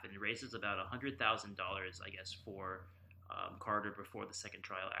behalf, and raises about $100,000, I guess, for Carter before the second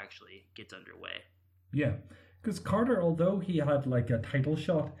trial actually gets underway. Yeah, because Carter, although he had like a title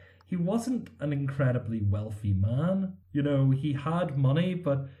shot, he wasn't an incredibly wealthy man. He had money,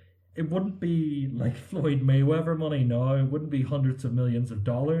 but it wouldn't be like Floyd Mayweather money now. It wouldn't be hundreds of millions of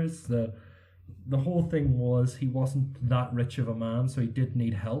dollars. The whole thing was he wasn't that rich of a man, so he did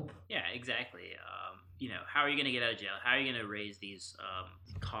need help. Yeah, exactly. How are you going to get out of jail? How are you going to raise these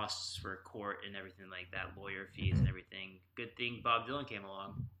costs for court and everything like that, lawyer fees and everything? Good thing Bob Dylan came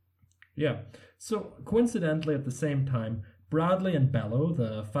along. Yeah. So coincidentally, at the same time, Bradley and Bello,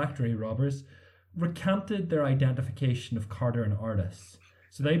 the factory robbers, recanted their identification of Carter and Artis.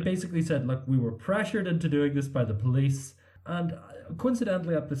 So they basically said, look, we were pressured into doing this by the police. And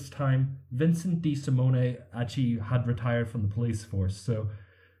coincidentally, at this time, Vincent DeSimone actually had retired from the police force. So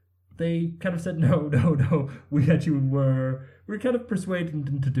they kind of said, no, we actually were kind of persuaded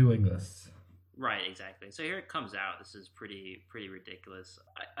into doing this. Right, exactly. So here it comes out. This is pretty ridiculous.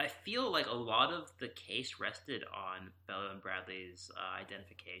 I feel like a lot of the case rested on Bello and Bradley's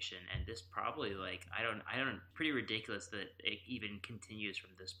identification, and this probably like I don't pretty ridiculous that it even continues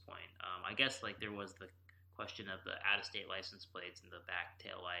from this point. I guess like there was the question of the out-of-state license plates and the back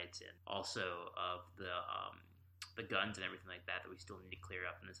tail lights, and also of the guns and everything like that we still need to clear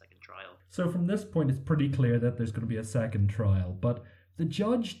up in the second trial. So from this point, it's pretty clear that there's going to be a second trial, but the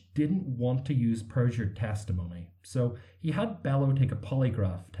judge didn't want to use perjured testimony, so he had Bello take a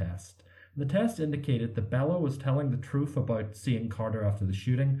polygraph test. The test indicated that Bello was telling the truth about seeing Carter after the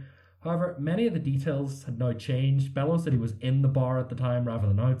shooting. However, many of the details had now changed. Bello said he was in the bar at the time rather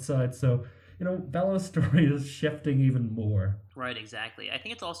than outside, so, Bello's story is shifting even more. Right, exactly. I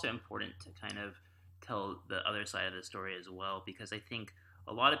think it's also important to kind of tell the other side of the story as well, because I think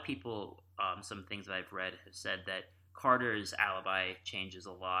a lot of people, some things that I've read have said that Carter's alibi changes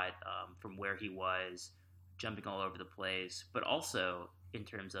a lot from where he was, jumping all over the place, but also in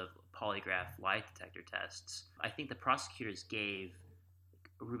terms of polygraph lie detector tests. I think the prosecutors gave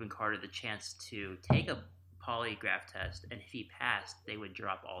Rubin Carter the chance to take a polygraph test, and if he passed, they would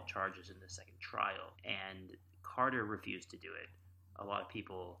drop all charges in the second trial. And Carter refused to do it. A lot of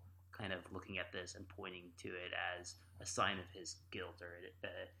people kind of looking at this and pointing to it as a sign of his guilt, or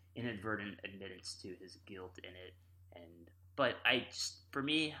inadvertent admittance to his guilt in it. But for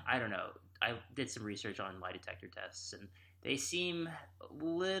me, I don't know. I did some research on lie detector tests, and they seem a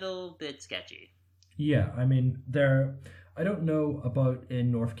little bit sketchy. Yeah, I mean, I don't know about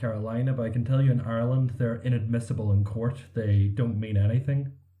in North Carolina, but I can tell you in Ireland, they're inadmissible in court. They don't mean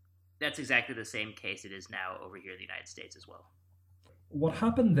anything. That's exactly the same case it is now over here in the United States as well. What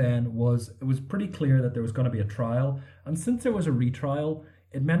happened then was it was pretty clear that there was going to be a trial, and since there was a retrial,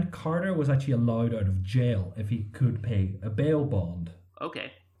 it meant Carter was actually allowed out of jail if he could pay a bail bond.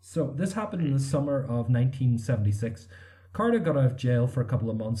 Okay. So this happened in the summer of 1976. Carter got out of jail for a couple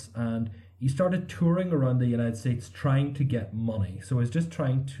of months, and he started touring around the United States trying to get money. So he was just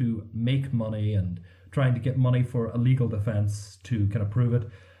trying to make money and trying to get money for a legal defense to kind of prove it.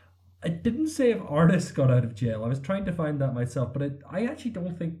 I didn't say if Artis got out of jail. I was trying to find that myself, but I actually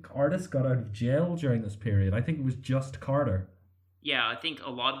don't think Artis got out of jail during this period. I think it was just Carter. Yeah, I think a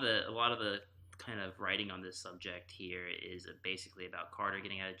lot of the kind of writing on this subject here is basically about Carter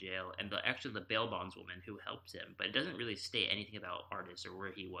getting out of jail and the bail bondswoman who helped him, but it doesn't really state anything about Artis or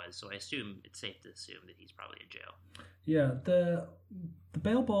where he was. So I assume it's safe to assume that he's probably in jail. Yeah, the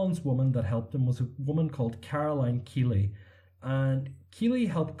bail bondswoman that helped him was a woman called Caroline Keeley, and Keeley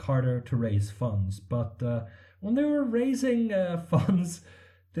helped Carter to raise funds. But when they were raising funds,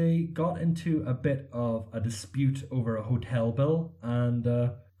 they got into a bit of a dispute over a hotel bill,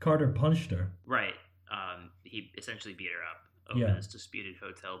 and Carter punched her. Right. He essentially beat her up over this disputed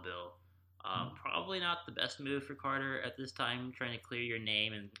hotel bill. Probably not the best move for Carter at this time, trying to clear your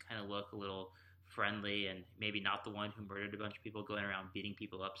name and kind of look a little friendly, and maybe not the one who murdered a bunch of people going around beating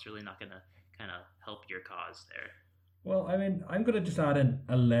people up. It's really not going to kind of help your cause there. Well, I mean, I'm going to just add in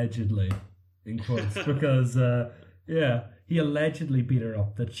allegedly in quotes because, he allegedly beat her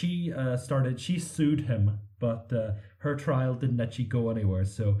up. That she sued him, but her trial didn't actually go anywhere.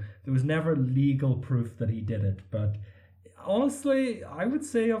 So there was never legal proof that he did it. But honestly, I would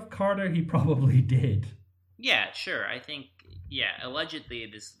say of Carter, he probably did. Yeah, sure. I think,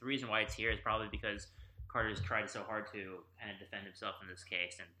 allegedly, the reason why it's here is probably because Carter's tried so hard to kind of defend himself in this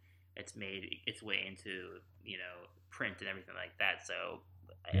case, and it's made its way into, print and everything like that. So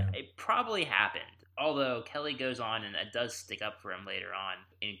it probably happened. Although Kelly goes on and it does stick up for him later on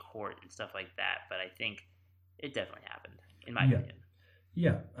in court and stuff like that. But I think it definitely happened, in my opinion.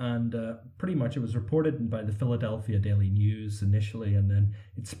 Yeah, and pretty much it was reported by the Philadelphia Daily News initially, and then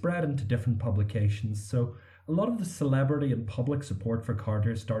it spread into different publications. So a lot of the celebrity and public support for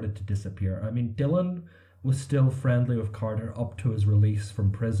Carter started to disappear. I mean, Dylan was still friendly with Carter up to his release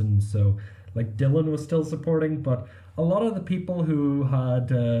from prison, so Dylan was still supporting, but a lot of the people who had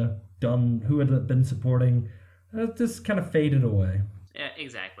been supporting just kind of faded away. Yeah,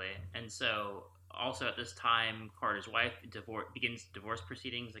 exactly. And so also at this time, Carter's wife begins divorce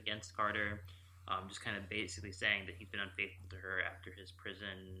proceedings against Carter, just kind of basically saying that he's been unfaithful to her after his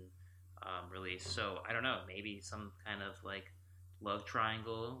prison release. So I don't know, maybe some kind of love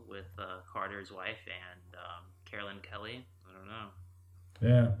triangle with Carter's wife and Carolyn Kelly. I don't know.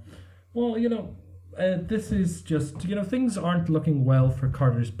 Yeah. Well, this is just, things aren't looking well for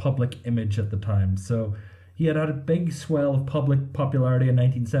Carter's public image at the time. So he had a big swell of public popularity in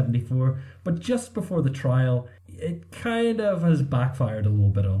 1974, but just before the trial, it kind of has backfired a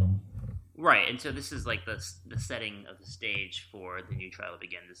little bit on him. Right, and so this is like the setting of the stage for the new trial to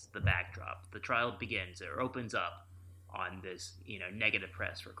begin. This is the backdrop. The trial begins or opens up on this, negative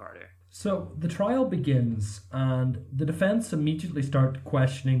press for Carter. So the trial begins, and the defense immediately start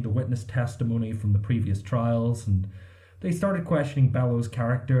questioning the witness testimony from the previous trials, and they started questioning Bellows'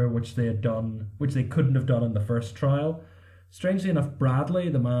 character, which they couldn't have done in the first trial. Strangely enough, Bradley,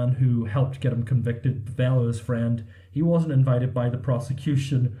 the man who helped get him convicted, Bellows' friend, he wasn't invited by the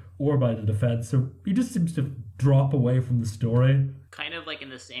prosecution or by the defense, so he just seems to drop away from the story. Kind of like in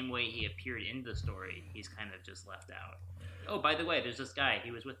the same way he appeared in the story, he's kind of just left out. Oh, by the way, there's this guy,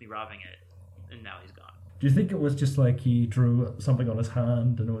 he was with me robbing it, and now he's gone. Do you think it was just like he drew something on his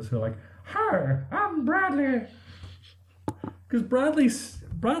hand and it was like, "Hi, I'm Bradley"? Because Bradley's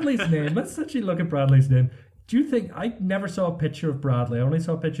name, let's actually look at Bradley's name. Do you think, I never saw a picture of Bradley, I only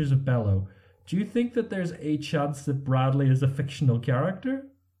saw pictures of Bello. Do you think that there's a chance that Bradley is a fictional character?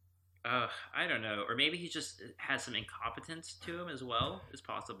 I don't know. Or maybe he just has some incompetence to him as well. It's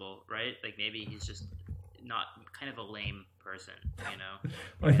possible, right? Like maybe he's just not kind of a lame person,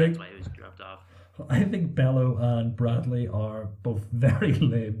 I think that's why he was dropped off. I think Bello and Bradley are both very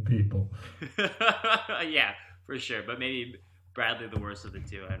lame people. Yeah, for sure. But maybe Bradley the worst of the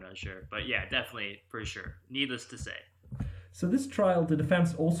two, I'm not sure. But yeah, definitely, for sure. Needless to say. So this trial, the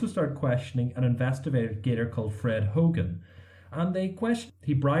defense also started questioning an investigator called Fred Hogan. And they questioned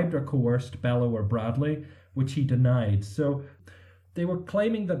he bribed or coerced Bello or Bradley, which he denied. So they were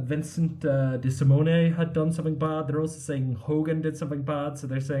claiming that Vincent DeSimone had done something bad. They're also saying Hogan did something bad. So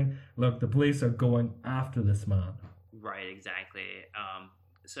they're saying, look, the police are going after this man. Right, exactly.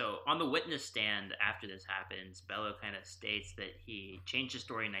 So on the witness stand after this happens, Bello kind of states that he changed his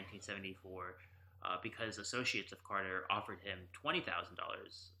story in 1974 because associates of Carter offered him $20,000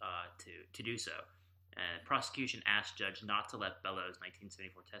 to do so. And prosecution asked judge not to let Bellows'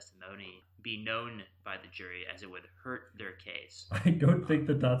 1974 testimony be known by the jury as it would hurt their case. I don't think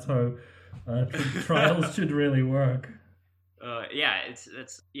that's how trials should really work.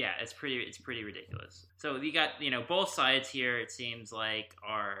 It's pretty ridiculous. So you got both sides here. It seems like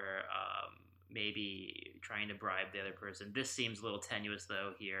are maybe trying to bribe the other person. This seems a little tenuous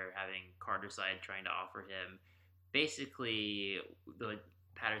though. Here, having Carter's side trying to offer him, basically the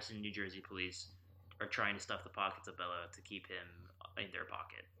Paterson, New Jersey police are trying to stuff the pockets of Bello to keep him in their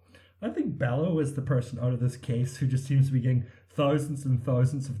pocket. I think Bello is the person out of this case who just seems to be getting thousands and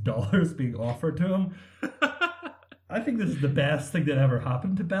thousands of dollars being offered to him. I think this is the best thing that ever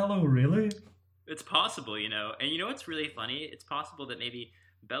happened to Bello, really. It's possible, And what's really funny? It's possible that maybe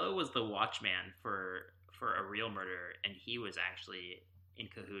Bello was the watchman for a real murder, and he was actually in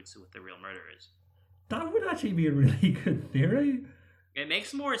cahoots with the real murderers. That would actually be a really good theory. It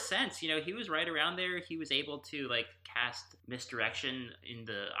makes more sense. He was right around there. He was able to cast misdirection in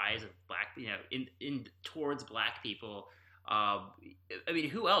the eyes of black, in towards black people.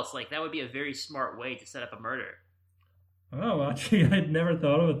 Who else? That would be a very smart way to set up a murder. Oh, actually, I'd never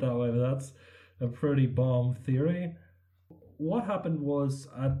thought of it that way, but that's a pretty bomb theory. What happened was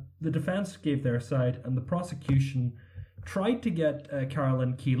the defense gave their side, and the prosecution tried to get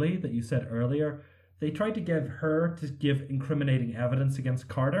Carolyn Keeley, that you said earlier. They tried to get her to give incriminating evidence against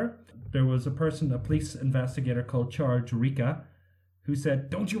Carter. There was a police investigator called Charles Rica, who said,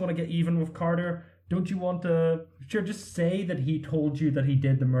 "Don't you want to get even with Carter? Don't you want to just say that he told you that he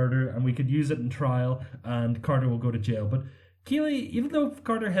did the murder and we could use it in trial and Carter will go to jail?" But Keeley, even though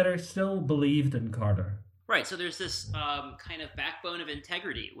Carter hit her, still believed in Carter. Right, so there's this kind of backbone of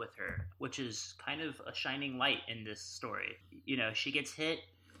integrity with her, which is kind of a shining light in this story. She gets hit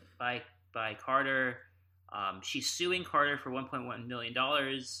by Carter. She's suing Carter for $1.1 million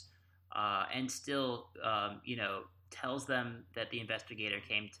and still, tells them that the investigator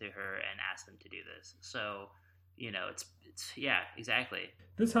came to her and asked them to do this. So, it's exactly.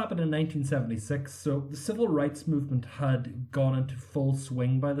 This happened in 1976, so the civil rights movement had gone into full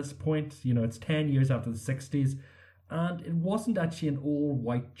swing by this point. It's 10 years after the 60s, and it wasn't actually an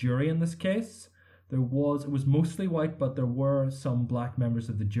all-white jury in this case. It was mostly white, but there were some black members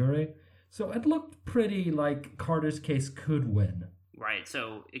of the jury. So it looked pretty like Carter's case could win. Right,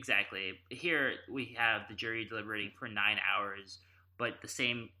 so exactly. Here we have the jury deliberating for 9 hours, but the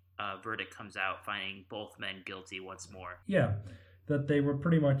same verdict comes out finding both men guilty once more. Yeah, that they were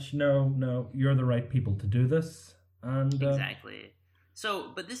pretty much, no, you're the right people to do this. And exactly.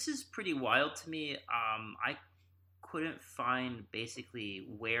 So, but this is pretty wild to me. I couldn't find basically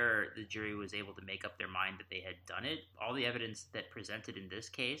where the jury was able to make up their mind that they had done it. All the evidence that presented in this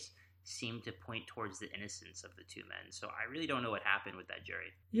case seem to point towards the innocence of the two men. So I really don't know what happened with that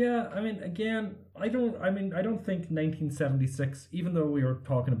jury. Yeah, I mean, again, I don't think 1976, even though we were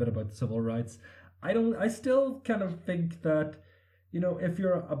talking a bit about civil rights, I still kind of think that, if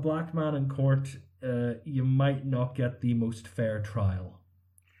you're a black man in court, you might not get the most fair trial.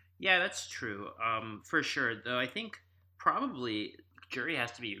 Yeah, that's true. For sure. Though I think probably jury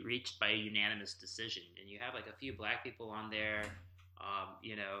has to be reached by a unanimous decision, and you have like a few black people on there.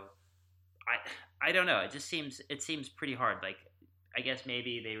 I don't know. It seems pretty hard. Like, I guess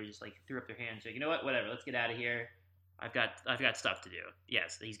maybe they were just like threw up their hands, like, you know what, whatever, let's get out of here. I've got stuff to do.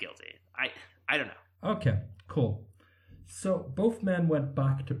 Yes, he's guilty. I don't know. Okay, cool. So both men went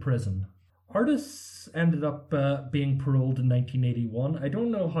back to prison. Artis ended up being paroled in 1981. I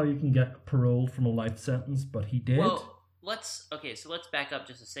don't know how you can get paroled from a life sentence, but he did. Well, let's back up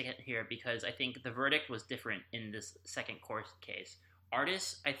just a second here, because I think the verdict was different in this second court case.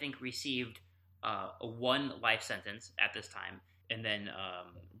 Artis, I think, received a 1 life sentence at this time, and then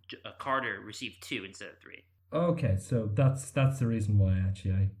Carter received 2 instead of 3. Okay, so that's the reason why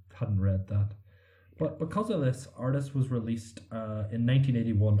actually I hadn't read that. But because of this, Artis was released in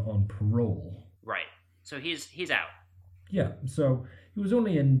 1981 on parole. Right. So he's out. Yeah, so he was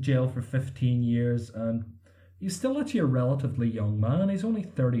only in jail for 15 years, and he's still actually a relatively young man. He's only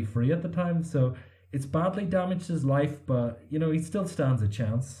 33 at the time, so it's badly damaged his life, but, he still stands a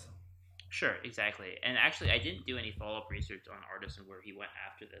chance. Sure, exactly. And actually, I didn't do any follow-up research on Artis and where he went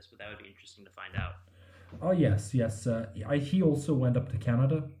after this, but that would be interesting to find out. Oh, yes. He also went up to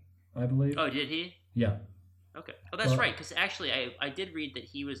Canada, I believe. Oh, did he? Yeah. Okay. Oh, that's right, because actually I did read that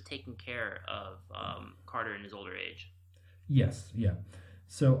he was taking care of Carter in his older age. Yes, yeah.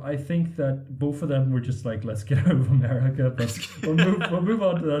 So I think that both of them were just like, let's get out of America, but we'll move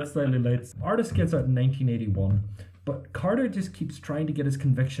on to that slightly later. Artis gets out in 1981, but Carter just keeps trying to get his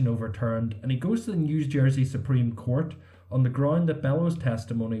conviction overturned, and he goes to the New Jersey Supreme Court on the ground that Bellows'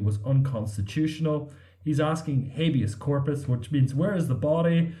 testimony was unconstitutional. He's asking habeas corpus, which means, where is the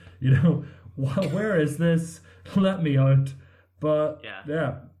body? Where is this? Let me out. But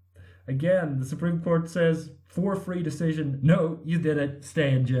yeah, again, the Supreme Court says 4-3 decision. No, you did it.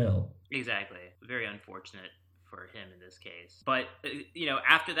 Stay in jail. Exactly. Very unfortunate for him in this case. But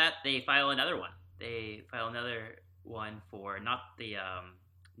after that, they file another one. They file another one for not the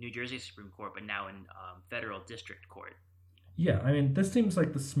New Jersey Supreme Court, but now in federal district court. Yeah, I mean, this seems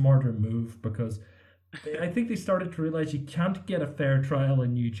like the smarter move, because I think they started to realize you can't get a fair trial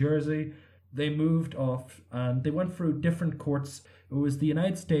in New Jersey. They moved off and they went through different courts. It was the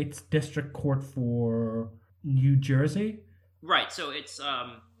United States District Court for New Jersey. Right. So it's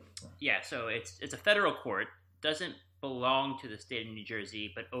it's a federal court. Doesn't belong to the state of New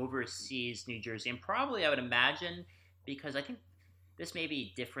Jersey, but oversees New Jersey. And probably, I would imagine, because I think this may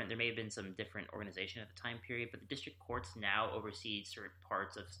be different. There may have been some different organization at the time period, but the district courts now oversee certain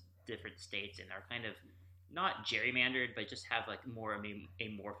parts of different states and are kind of not gerrymandered, but just have like more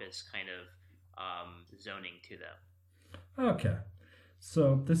amorphous kind of zoning to them. Okay.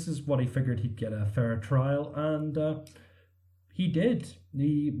 So this is what he figured he'd get a fair trial, and he did.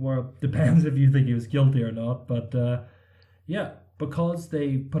 Depends if you think he was guilty or not, but because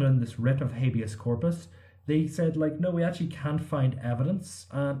they put in this writ of habeas corpus, they said, no, we actually can't find evidence.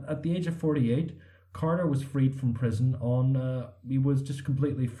 And at the age of 48, Carter was freed from prison he was just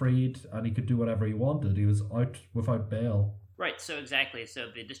completely freed, and he could do whatever he wanted. He was out without bail. Right, so exactly. So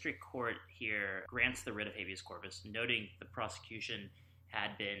the district court here grants the writ of habeas corpus, noting the prosecution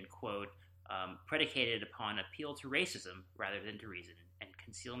had been, quote, predicated upon appeal to racism rather than to reason, and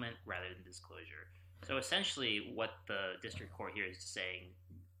concealment rather than disclosure. So essentially what the district court here is saying,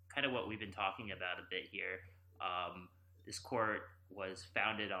 kind of what we've been talking about a bit here, this court was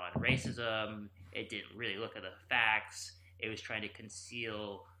founded on racism. It didn't really look at the facts. It was trying to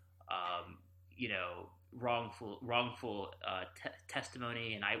conceal, wrongful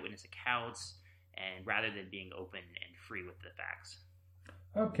testimony and eyewitness accounts, and rather than being open and free with the facts.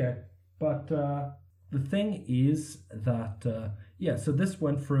 Okay, but the thing is that, so this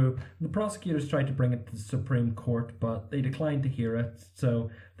went through. The prosecutors tried to bring it to the Supreme Court, but they declined to hear it. So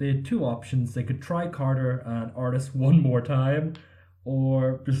they had 2 options. They could try Carter and Artis one more time,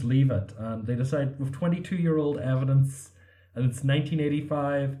 or just leave it. And they decided, with 22-year-old evidence, and it's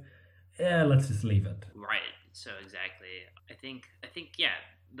 1985, let's just leave it. Right. So exactly. I think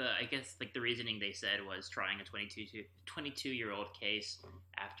the reasoning they said was trying a 22-year-old case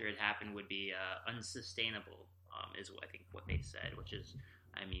after it happened would be unsustainable, is I think what they said, which is,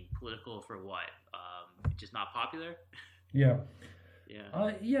 political for what? Just not popular? Yeah.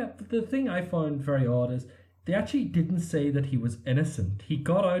 Yeah. But the thing I found very odd is they actually didn't say that he was innocent. He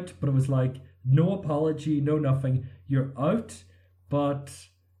got out, but it was like no apology, no nothing. You're out, but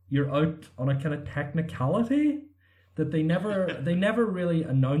you're out on a kind of technicality that they never really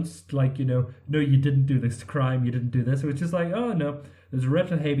announced, like, no, you didn't do this crime, you didn't do this. It was just like, oh no, there's a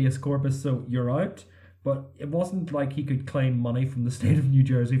writ of habeas corpus, so you're out. But it wasn't like he could claim money from the state of New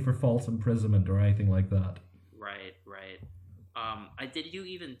Jersey for false imprisonment or anything like that. Right, right. Did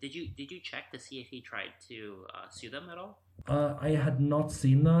you check to see if he tried to sue them at all? I had not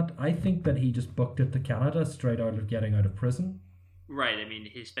seen that. I think that he just booked it to Canada straight out of getting out of prison. Right. I mean,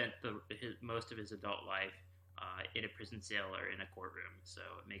 he spent most of his adult life in a prison cell or in a courtroom, so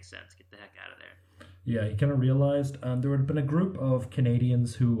it makes sense. Get the heck out of there. Yeah, he kind of realized, and there had been a group of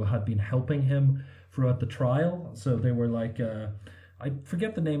Canadians who had been helping him throughout the trial. So they were like, I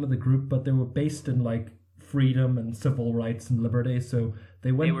forget the name of the group, but they were based in like freedom and civil rights and liberty. So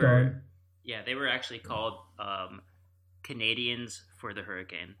they down. Yeah, they were actually called Canadians for the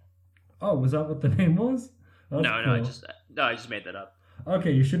Hurricane. Oh, was that what the name was? No, cool. I just made that up.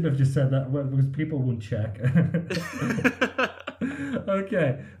 Okay, you shouldn't have just said that because people won't check.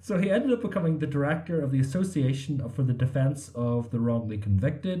 Okay, so he ended up becoming the director of the Association for the Defense of the Wrongly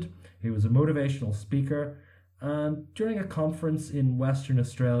Convicted. He was a motivational speaker, and during a conference in Western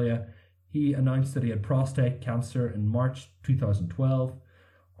Australia, he announced that he had prostate cancer in March 2012.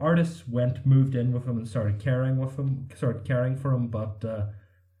 Artists moved in with him and started caring for him, but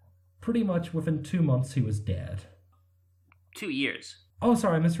pretty much within 2 months he was dead. 2 years. Oh,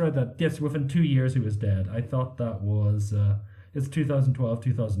 sorry, I misread that. Yes, within 2 years he was dead. I thought that was it's 2012,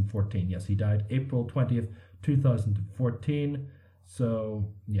 2014. Yes, he died April 20th, 2014.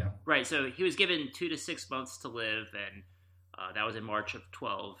 So, yeah. Right, so he was given 2 to 6 months to live, and that was in March of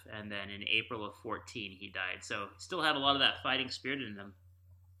 12, and then in April of 14 he died. So still had a lot of that fighting spirit in him.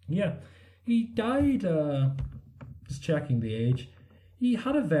 Yeah, he died, just checking the age, he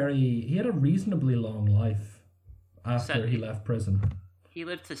had a reasonably long life after he left prison. He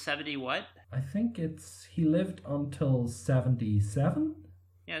lived to 70 what? I think he lived until 77?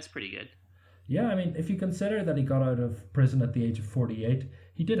 Yeah, that's pretty good. Yeah, I mean, if you consider that he got out of prison at the age of 48,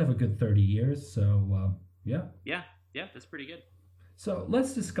 he did have a good 30 years, so, yeah. Yeah, that's pretty good. So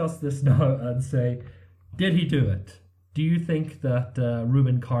let's discuss this now and say, did he do it? Do you think that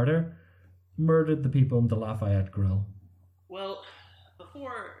Rubin Carter murdered the people in the Lafayette Grill? Well,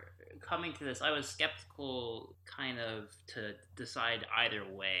 before coming to this, I was skeptical kind of to decide either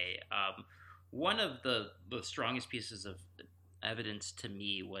way. One of the strongest pieces of evidence to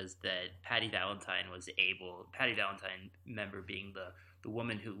me was that Patty Valentine, member being the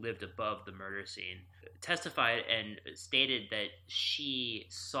woman who lived above the murder scene, testified and stated that she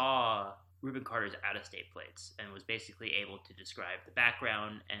saw Rubin Carter's out-of-state plates and was basically able to describe the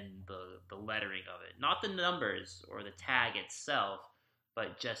background and the lettering of it. Not the numbers or the tag itself,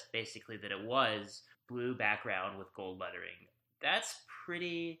 but just basically that it was blue background with gold lettering. That's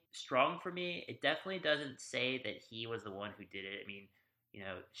pretty strong for me. It definitely doesn't say that he was the one who did it. I mean,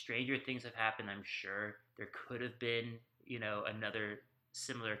 stranger things have happened, I'm sure. There could have been, another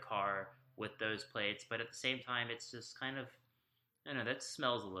similar car with those plates, but at the same time, it's just kind of, I don't know, that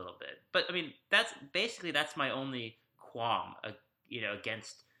smells a little bit. But, I mean, that's my only qualm,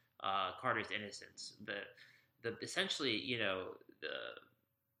 against Carter's innocence. Essentially,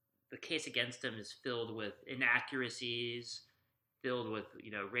 the case against him is filled with inaccuracies, filled with,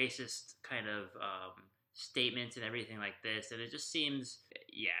 racist kind of statements and everything like this. And it just seems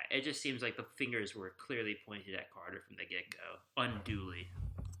like the fingers were clearly pointed at Carter from the get-go, unduly.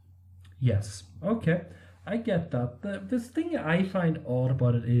 Yes. Okay. I get that. This thing I find odd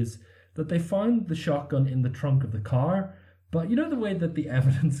about it is that they found the shotgun in the trunk of the car, but you know the way that the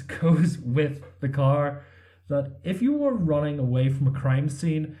evidence goes with the car, that if you were running away from a crime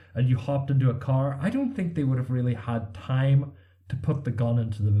scene and you hopped into a car, I don't think they would have really had time to put the gun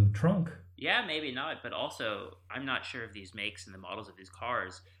into the trunk. Yeah, maybe not, but also I'm not sure of these makes and the models of these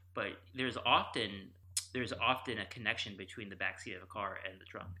cars, but there's often a connection between the backseat of a car and the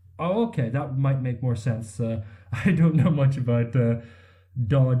trunk. Oh, okay, that might make more sense. I don't know much about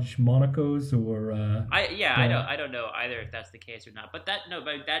Dodge Monacos or. I don't know either if that's the case or not. But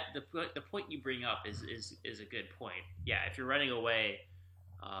the point you bring up is a good point. Yeah, if you're running away,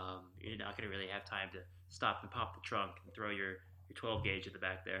 you're not going to really have time to stop and pop the trunk and throw your 12 gauge at the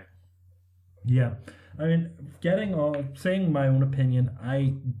back there. Yeah, I mean, saying my own opinion,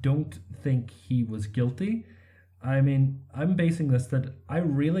 I don't think he was guilty. I mean, I'm basing this that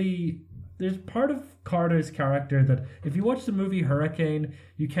there's part of Carter's character that if you watch the movie Hurricane,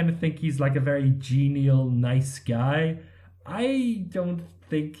 you kind of think he's like a very genial, nice guy. I don't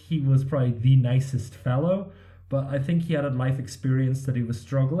think he was probably the nicest fellow, but I think he had a life experience that he was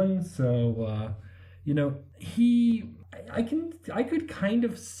struggling. So, I could kind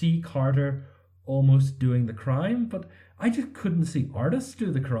of see Carter almost doing the crime, but I just couldn't see Artis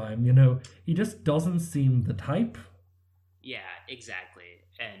do the crime. He just doesn't seem the type. Yeah, exactly.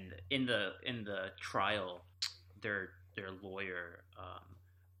 And in the trial, their lawyer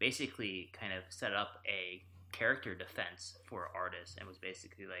basically kind of set up a character defense for Artis and was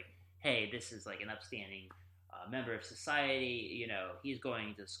basically like, hey, this is like an upstanding member of society. He's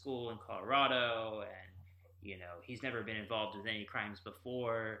going to school in Colorado, and he's never been involved with any crimes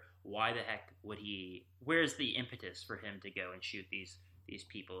before. Why the heck would he? Where's the impetus for him to go and shoot these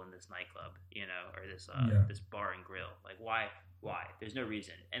people in this nightclub, or this bar and grill? Like, why? There's no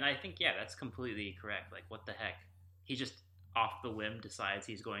reason. And I think, yeah, that's completely correct. Like, what the heck? He just off the whim decides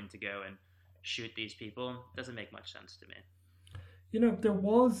he's going to go and shoot these people. Doesn't make much sense to me. There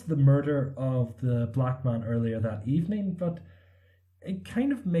was the murder of the black man earlier that evening, but it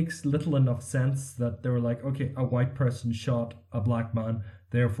kind of makes little enough sense that they were like, okay, a white person shot a black man,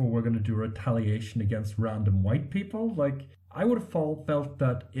 therefore we're going to do retaliation against random white people. Like, I would have felt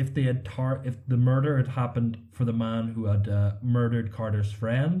that if if the murder had happened for the man who had murdered Carter's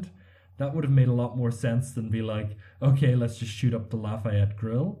friend, that would have made a lot more sense than be like, okay, let's just shoot up the Lafayette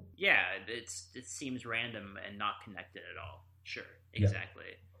Grill. Yeah, it seems random and not connected at all. Sure, exactly.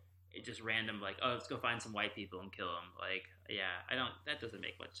 Yeah. It's just random, like, oh, let's go find some white people and kill them. Like, yeah, that doesn't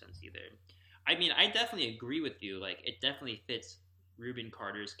make much sense either. I mean, I definitely agree with you. Like, it definitely fits Rubin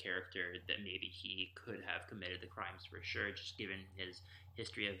Carter's character that maybe he could have committed the crimes for sure, just given his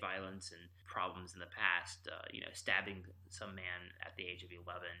history of violence and problems in the past, stabbing some man at the age of 11.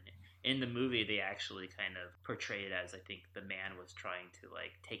 In the movie, they actually kind of portray it as, I think, the man was trying to,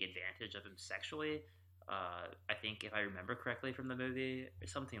 like, take advantage of him sexually. I think, if I remember correctly from the movie, or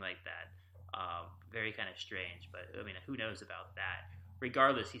something like that. Very kind of strange, but, I mean, who knows about that?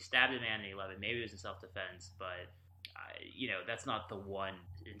 Regardless, he stabbed a man at 11. Maybe it was in self-defense, but, that's not the one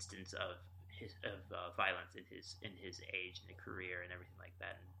instance of violence in his age and career and everything like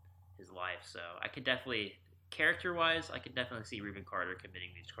that in his life. So I could definitely, character-wise, I could definitely see Rubin Carter committing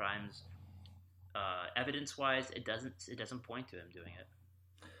these crimes. Evidence-wise, it doesn't point to him doing it.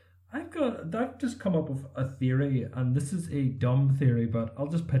 I've just come up with a theory, and this is a dumb theory, but I'll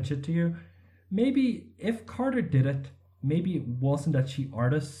just pitch it to you. Maybe if Carter did it, maybe it wasn't actually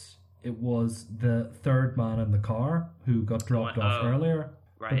Artis, it was the third man in the car who got dropped off earlier.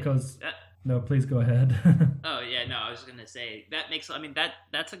 Right. Because no, please go ahead. Oh yeah, no, I was gonna say that makes. I mean,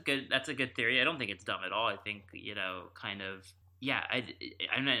 that's a good theory. I don't think it's dumb at all. I think kind of. Yeah,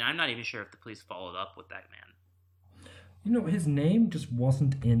 I'm not even sure if the police followed up with that man. His name just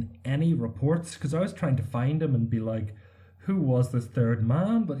wasn't in any reports, because I was trying to find him and be like, who was this third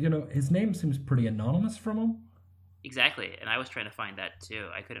man? But, his name seems pretty anonymous from him. Exactly, and I was trying to find that too.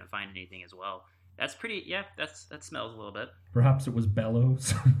 I couldn't find anything as well. That's pretty, yeah, that smells a little bit. Perhaps it was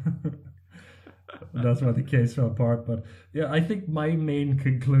Bellows. That's why the case fell apart. But, yeah, I think my main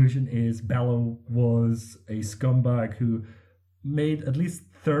conclusion is Bello was a scumbag who made at least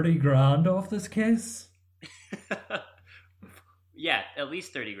 30 grand off this case. Yeah, at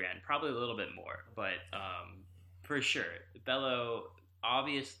least 30 grand, probably a little bit more, but for sure. Bello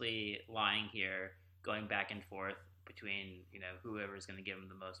obviously lying here, going back and forth between, whoever's going to give him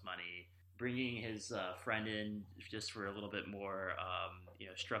the most money, bringing his friend in just for a little bit more,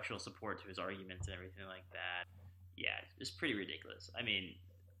 structural support to his arguments and everything like that. Yeah, it's pretty ridiculous. I mean,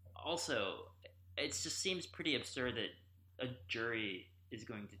 also, it just seems pretty absurd that a jury is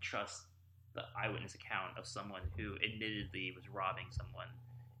going to trust the eyewitness account of someone who admittedly was robbing someone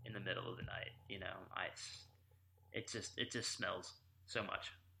in the middle of the night. It just smells so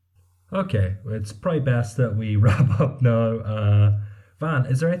much. Okay, it's probably best that we wrap up now. Van,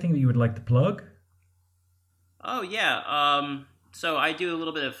 is there anything that you would like to plug? Oh yeah, so I do a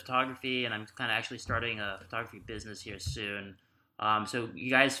little bit of photography, and I'm kind of actually starting a photography business here soon. So you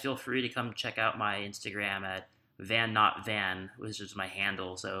guys feel free to come check out my Instagram at Van Not Van, which is my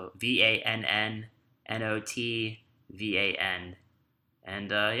handle. So VANNNOTVAN.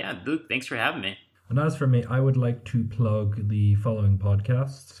 And yeah, Luke, thanks for having me. And as for me, I would like to plug the following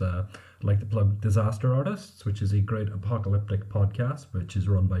podcasts. I'd like to plug Disaster Artists, which is a great apocalyptic podcast, which is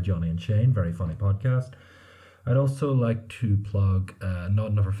run by Johnny and Shane. Very funny podcast. I'd also like to plug Not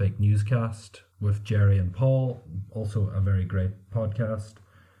Another Fake Newscast with Jerry and Paul. Also a very great podcast.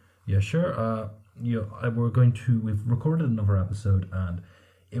 Yeah, sure. We've recorded another episode, and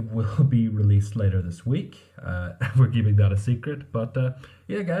it will be released later this week. We're keeping that a secret, but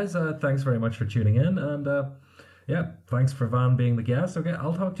yeah, guys, thanks very much for tuning in, and Yeah, thanks for Van being the guest. Okay,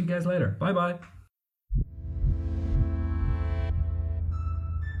 I'll talk to you guys later. Bye bye.